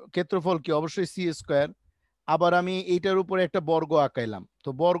এর ক্ষেত্রফল কি, অবশ্যই সি স্কোয়ার। আবার আমি এইটার উপরে একটা বর্গ আঁকাইলাম, তো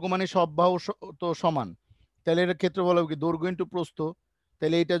বর্গ মানে সব বাহু তো সমান, তাহলে এর ক্ষেত্রফল হবে কি, দৈর্ঘ্য ইন্টু প্রস্থ।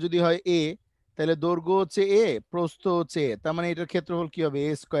 তাহলে এটা যদি হয় এ, তাহলে দৈর্ঘ্য হচ্ছে এ, প্রস্থ হচ্ছে এ, তার মানে এটার ক্ষেত্রফল কি হবে,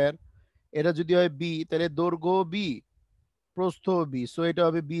 এ স্কোয়ার। এটা যদি হয় বি, তাহলে দৈর্ঘ্য বি, প্রস্থ বি, সো এটা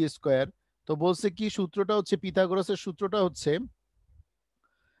হবে বি স্কোয়ার। তো বলছে কি, সূত্রটা হচ্ছে পিথাগোরাসের সূত্রটা হচ্ছে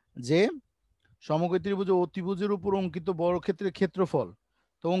যে সমকোণী ত্রিভুজ ও অতিভুজের উপর অঙ্কিত বর্গক্ষেত্রের ক্ষেত্রফল,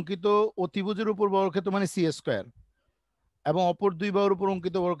 তো অঙ্কিত অতিভুজের উপর বর্গক্ষেত্র মানে সি স্কোয়ার, এবং অপর দুই বাহুর উপর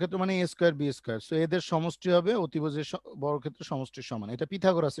অঙ্কিত বর্গক্ষেত্র মানে এ স্কোয়ার বি স্কোয়ার, সো এদের সমষ্টি হবে অতিভুজের বর্গক্ষেত্র সমষ্টির সমান। এটা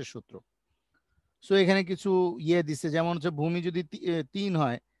পিথাগোরাসের সূত্র। সো এখানে কিছু দিছে, যেমন হচ্ছে ভূমি যদি 3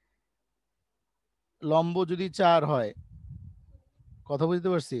 হয়, লম্ব যদি 4 হয়, কথা বুঝতে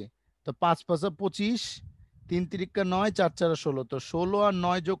পারছি, তো 5 5 25, 3 3 9, 4 4 16, তো 16 আর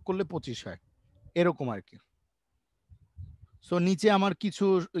 9 যোগ করলে 25 হয়, এরকম আর কি। সো নিচে আমার কিছু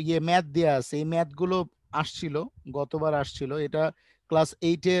ম্যাথ দেয়া আছে, এই ম্যাথগুলো আসছিল, গতবার আসছিল, এটা ক্লাস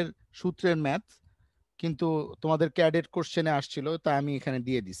 8-এর সূত্রের ম্যাথ, কিন্তু তোমাদের ক্যাডেট কোশ্চেনে আসছিল, তাই আমি এখানে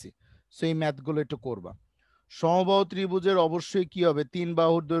দিয়ে দিছি। সো এই ম্যাথগুলো একটু করবা। সমবাহু ত্রিভুজের অবশ্যই কি হবে, 3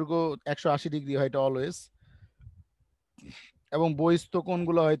 বাহুর দৈর্ঘ্য 180 ডিগ্রি হয়, এটা অলওয়েজ, এবং বহিস্থ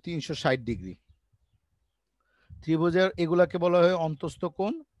কোণগুলো হয় 360 ডিগ্রি। ত্রিভুজের এগুলাকে বলা হয় অন্তস্থ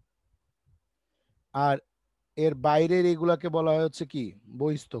কোণ, আর এর বাইরের এগুলাকে বলা হয় হচ্ছে কি,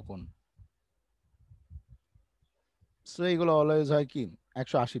 বহিস্থ কোণ। সো এগুলো অলওয়েজ হয় কি,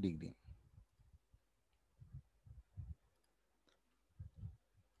 180 ডিগ্রি।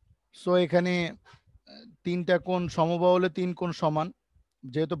 সো এখানে 3টা কোণ সমবাহু হলে 3 কোণ সমান,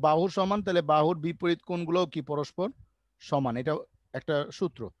 যেহেতু বাহু সমান তাহলে বাহুর বিপরীত কোণগুলোও কি পরস্পর সমান, এটা একটা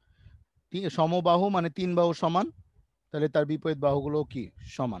সূত্র। সমবাহু মানে 3 বাহু সমান, তাহলে তার বিপরীত বাহুগুলোও কি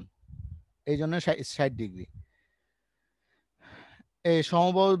সমান, এই জন্য 60 ডিগ্রি। এই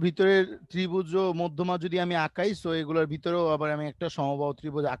সমবাহুর ভিতরের ত্রিভুজ ও মধ্যমা যদি আমি আঁকাই, সো এগুলোর ভিতরেও আবার আমি একটা সমবাহু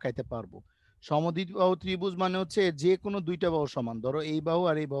ত্রিভুজ আঁকাইতে পারবো। সমদ্বিবাহু ত্রিভুজ মানে হচ্ছে যে কোনো দুইটা বাহু সমান, ধরো এই বাহু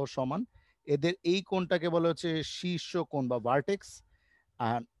আর এই বাহু সমান, এদের এই কোণটাকে বলা হচ্ছে শীর্ষ কোণ বা ভার্টেক্স।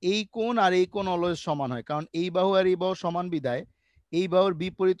 আর এই কোণ আর এই কোণ অলওয়েজ সমান হয়, কারণ এই বাহু আর এই বাহু সমান বিধায় এই বাহুর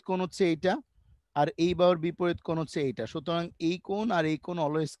বিপরীত কোণ হচ্ছে এইটা, আর এই বাহুর বিপরীত কোণ হচ্ছে এইটা, সুতরাং এই কোণ আর এই কোণ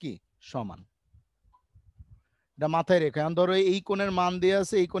অলওয়েজ কি সমান। এটা মাথায় রেখে, এখন ধরো এই কোণের মান দেওয়া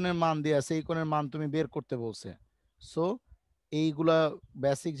আছে, এই কোণের মান দেওয়া আছে, এই কোণের মান তুমি বের করতে বলছে, সো এইগুলা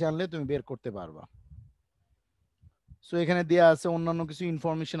বেসিক জানলে তুমি বের করতে পারবা। সো এখানে দেওয়া আছে অন্যান্য কিছু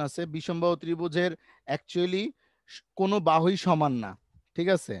ইনফরমেশন আছে। বিষমবাহু ত্রিভুজের অ্যাকচুয়ালি কোনো বাহুই সমান না, ঠিক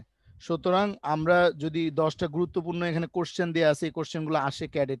আছে। সুতরাং আমরা যদি 10টা গুরুত্বপূর্ণ এখানে কোশ্চেন দেওয়া আছে, এই কোশ্চেনগুলো আসে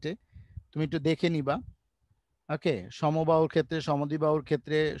ক্যাডেটে, তুমি একটু দেখে নিবা। ওকে, সমবাহুর ক্ষেত্রে, সমদ্বিবাহুর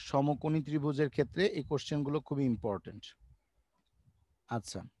ক্ষেত্রে, সমকোণী ত্রিভুজের ক্ষেত্রে এই কোশ্চেনগুলো খুবই ইম্পর্টেন্ট।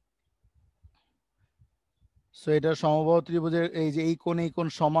 আচ্ছা, সো এটা সমবাহু ত্রিভুজের এই যে এই কোণ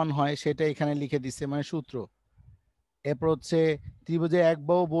সমান হয় সেটা এখানে লিখে দিচ্ছে, মানে সূত্র। এরপর হচ্ছে ত্রিভুজে এক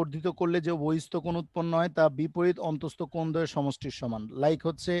বাহু বর্ধিত করলে যে বহিস্থ কোণ উৎপন্ন হয় তা বিপরীত অন্তস্থ কোণ দ্বয়ের সমষ্টির সমান। লাইক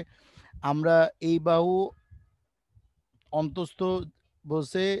হচ্ছে আমরা এই বাহু অন্তস্থ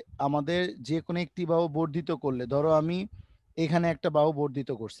বলছে আমাদের যে কোনো একটি বাহু বর্ধিত করলে, ধরো আমি এখানে একটা বাহু বর্ধিত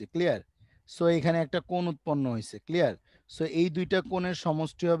করছি, ক্লিয়ার, সো এখানে একটা কোণ উৎপন্ন হয়েছে, ক্লিয়ার, সো এই দুইটা কোণের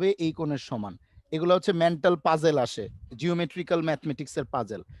সমষ্টি হবে এই কোণের সমান। এগুলো হচ্ছে মেন্টাল পাজেল আসে, জিওমেট্রিক্যাল ম্যাথমেটিক্সের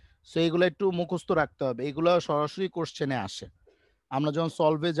পাজেল। সো এগুলো একটু মুখস্থ রাখতে হবে, এগুলো সরাসরি কোশ্চেনে আসে, আমরা যখন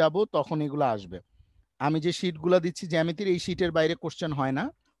সলভে যাব তখন এগুলো আসবে। আমি যে শিটগুলো দিচ্ছি জ্যামিতির, এই শিটের বাইরে কোশ্চেন হয় না,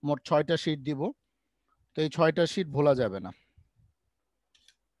 মোট 6টা শিট দিব, তো এই 6টা শিট ভোলা যাবে না।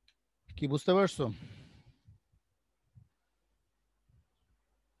 কি বুঝতে পারছো?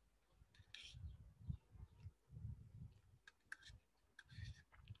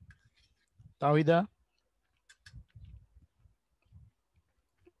 Tahida,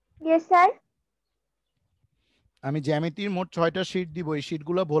 yes sir. আমি জ্যামিতির মোট 6টা শিট দিব, এই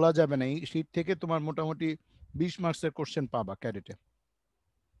শিটগুলো ভোলা যাবে না, এই শিট থেকে তোমার মোটামুটি 20 মার্কসের কোশ্চেন পাবা ক্যাডেটে।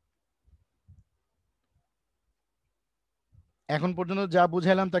 এখন পর্যন্ত যা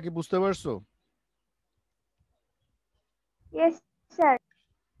বুঝাইলাম তা কি বুঝতে পারছো? Yes sir.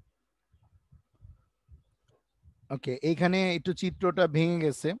 ওকে, এইখানে একটু চিত্রটা ভেঙে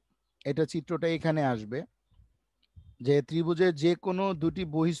গেছে, এটা চিত্রটা এখানে আসবে, যে ত্রিভুজের যে কোনো দুটি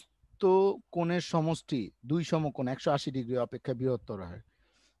বহিস্থ কোণের সমষ্টি দুই সমকোণ 180 ডিগ্রি অপেক্ষা বৃহত্তর হয়।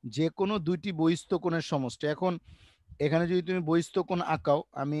 যে কোনো দুইটি বহিস্থ কোণের সমষ্টি। এখন এখানে যদি তুমি বহিস্থ কোণ আঁকাও,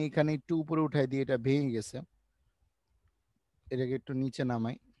 আমি এখানে একটু উপরে উঠাই দিই, এটা ভেঙে গেছে, এটাকে একটু নিচে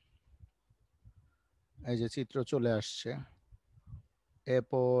নামাই, এই যে চিত্র চলে আসছে।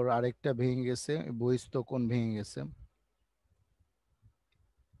 এরপর আরেকটা ভেঙে গেছে, বহিস্থ কোণ ভেঙে গেছে।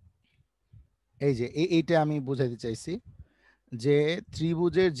 এই যে এইটা আমি বোঝাতে চাইছি যে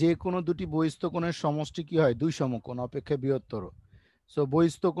ত্রিভুজের যে কোনো দুটি বহিস্থ কোণের সমষ্টি কি হয়, দুই সমকোণ অপেক্ষা বৃহত্তর। সো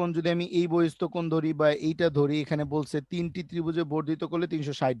বহিস্থ কোণ যদি আমি এই বহিস্থ কোণ ধরি বা এইটা ধরি, এখানে বলছে তিনটি ত্রিভুজে বর্ধিত করলে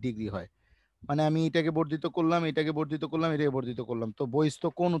 360 ডিগ্রি হয়। মানে আমি এটাকে বর্ধিত করলাম, এটাকে বর্ধিত করলাম, এটাকে বর্ধিত করলাম, তো বহিস্থ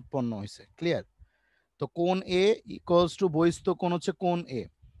কোণ উৎপন্ন হয়েছে। ক্লিয়ার? তো কোণ এ ইকুয়ালস টু বহিস্থ কোণ হচ্ছে কোণ এ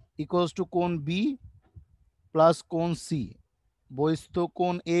ইকুয়ালস টু কোণ বি প্লাস কোণ সি। বহিস্থ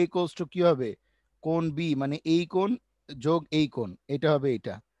কোণ এ ইকুয়ালস টু কি হবে, কোণ বি মানে এই কোণ যোগ এই কোণ, এটা হবে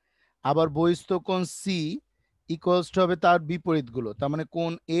এটা। আবার বহিস্থ কোণ সি ইকুয়ালস টু হবে তার বিপরীতগুলো, তার মানে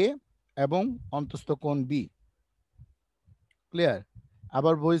কোণ এ এবং অন্তস্থ কোণ বি। ক্লিয়ার?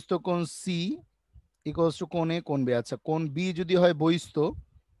 আবার বহিস্থ কোণ সি ইকুয়ালস টু কোণ এ কোণ বি। আচ্ছা, কোণ বি যদি হয় বহিস্থ,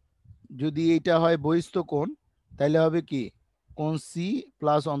 যদি এটা হয় বহিস্থ কোণ, তাহলে হবে কি কোণ সি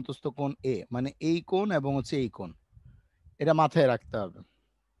প্লাস অন্তস্থ কোণ এ, মানে এই কোণ এবং হচ্ছে এই কোণ। এটা মাথায় রাখতে হবে।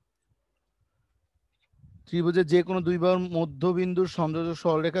 ত্রিভুজের যে কোনো দুই বাহুর মধ্যবিন্দুর সংযোজক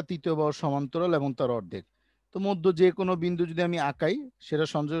সরলরেখা তৃতীয় বাহুর সমান্তরাল এবং তার অর্ধেক। তো মধ্য যে কোনো বিন্দু যদি আমি আঁকাই, সেটা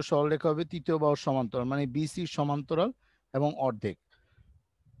সংযোজক সরলরেখা হবে তৃতীয় বাহুর সমান্তরাল, মানে বিসির সমান্তরাল এবং অর্ধেক।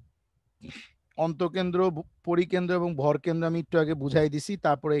 অন্তকেন্দ্র, পরিকেন্দ্র এবং ভরকেন্দ্র আমি একটু আগে বুঝাই দিছি,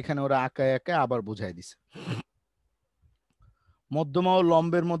 তারপরে এখানে ওরা আঁকায় আঁকায় আবার বুঝাই দিছে। মধ্যমা ও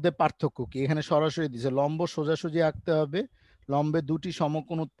লম্বের মধ্যে পার্থক্য কি, এখানে সরাসরি দিছে, লম্ব সোজাসুজি আঁকতে হবে, লম্বে দুটি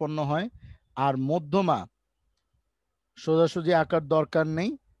সমকোণ উৎপন্ন হয়, আর মধ্যমা সোজাসুজি আঁকার দরকার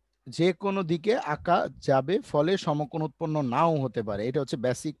নেই, যে কোনো দিকে আঁকা যাবে, ফলে সমকোণ উৎপন্ন নাও হতে পারে। এটা হচ্ছে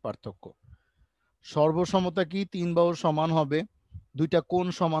বেসিক পার্থক্য। সর্বসমতা কি, তিন বাহুর সমান হবে, দুইটা কোণ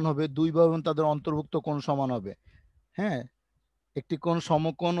সমান হবে, দুই বাহু এবং তাদের অন্তর্ভুক্ত কোণ সমান হবে। হ্যাঁ, একটি কোণ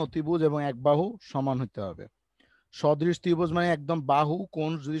সমকোণ অতিভুজ এবং এক বাহু সমান হতে হবে। সদৃশ ত্রিভুজ মানে একদম বাহু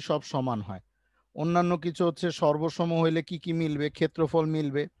কোণ যদি সব সমান হয়। অন্যান্য কিছু হচ্ছে সর্বসম হইলে কি কি মিলবে, ক্ষেত্রফল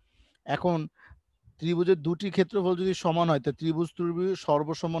মিলবে। এখন ত্রিভুজের দুটি ক্ষেত্রফল যদি সমান হয়, তো ত্রিভুজ ত্রিভুজ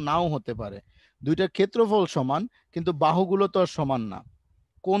সর্বসম নাও হতে পারে। দুইটার ক্ষেত্রফল সমান, কিন্তু বাহুগুলো তো আর সমান না,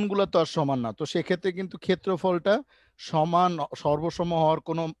 কোণগুলো তো আর সমান না, তো সেক্ষেত্রে কিন্তু ক্ষেত্রফলটা সমান সর্বসম হওয়ার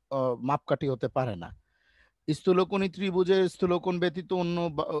কোনো মাপকাঠি হতে পারে না। স্থূলকোণী ত্রিভুজের স্থূলকোণ ব্যতীত অন্য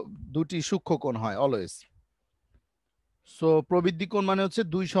দুটি সূক্ষ্মকোণ হয় অলওয়েজ। সো প্রবৃদ্ধি কোণ মানে হচ্ছে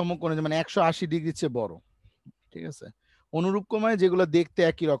দুই সমকোণে, মানে 180 ডিগ্রির চেয়ে বড়। ঠিক আছে? অনুরূপ কোণ মানে যেগুলো দেখতে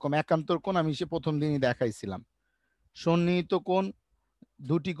একই রকম। একান্তর কোণ আমি সে প্রথম দিনই দেখাইছিলাম। সন্নিহিত কোণ,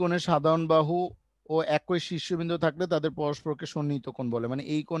 দুটি কোণের সাধারণ বাহু ও একই শীর্ষবিন্দু থাকলে তাদের পরস্পরকে সন্নিহিত কোণ বলে। মানে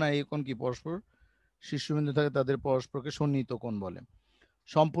এই কোণ আর এই কোণ কি পরস্পর শীর্ষবিন্দু থাকে, তাদের পরস্পরকে সন্নিহিত কোণ বলে।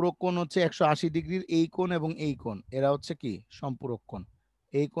 সম্পূরক কোণ হচ্ছে 180 ডিগ্রির এই কোণ এবং এই কোণ, এরা হচ্ছে কি সম্পূরক কোণ।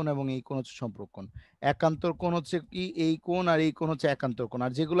 এই কোণ এবং এই কোণ হচ্ছে সম্পূরক কোণ। একান্তর কোণ হচ্ছে কি এই কোণ আর এই কোণ হচ্ছে একান্তর কোণ,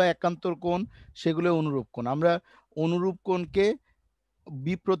 আর যেগুলো একান্তর কোণ সেগুলো অনুরূপ কোণ। আমরা অনুরূপ কোণকে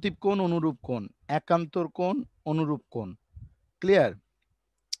বিপ্রতীপ কোণ, অনুরূপ কোণ, একান্তর কোণ, অনুরূপ কোণ। ক্লিয়ার?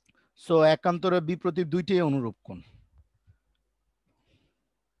 সো একান্তর আর বিপ্রতীপ দুইটাই অনুরূপ কোণ।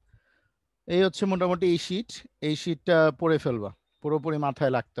 এই হচ্ছে মোটামুটি এই শীট। এই শীটটা পড়ে ফেলবা, পুরোপুরি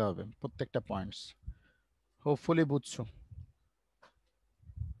মাথায় রাখতে হবে প্রত্যেকটা পয়েন্টস। হোপফুলি বুঝছো।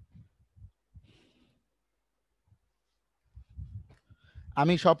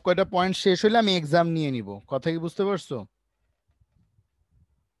 আমি সব কয়টা পয়েন্ট শেষ হলে আমি এক্সাম নিয়ে নিব, কথা কি বুঝতে পারছো?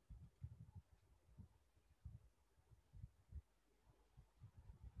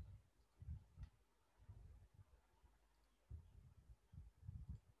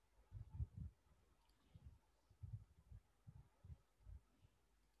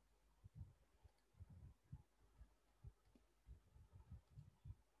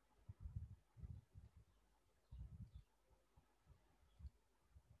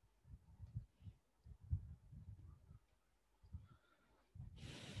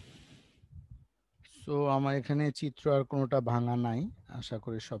 সো আমার এখানে চিত্র আর কোনোটা ভাঙা নাই, আশা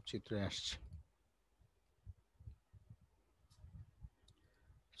করি সব চিত্রে আসছে।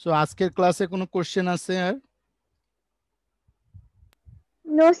 সো আজকের ক্লাসে কোনো কোশ্চেন আছে আর?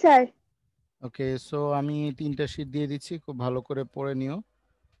 No sir. ওকে, সো আমি তিনটা শীট দিয়ে দিচ্ছি, খুব ভালো করে পড়ে নিও।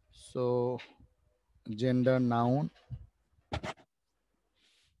 So gender, noun,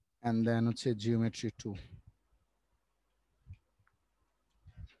 and then হচ্ছে জিওমেট্রি 2।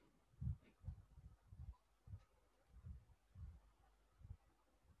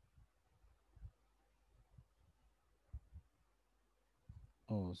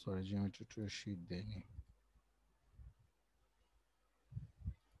 ও সরি, জিওমেট্রি 2 এর শীট দেয়নি।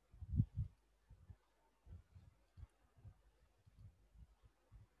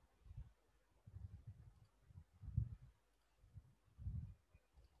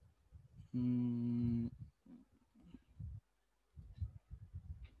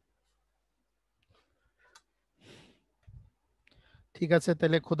 ঠিক আছে,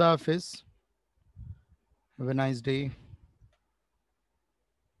 তাহলে খোদা হাফেজ, হ্যাভ এ নাইস ডে।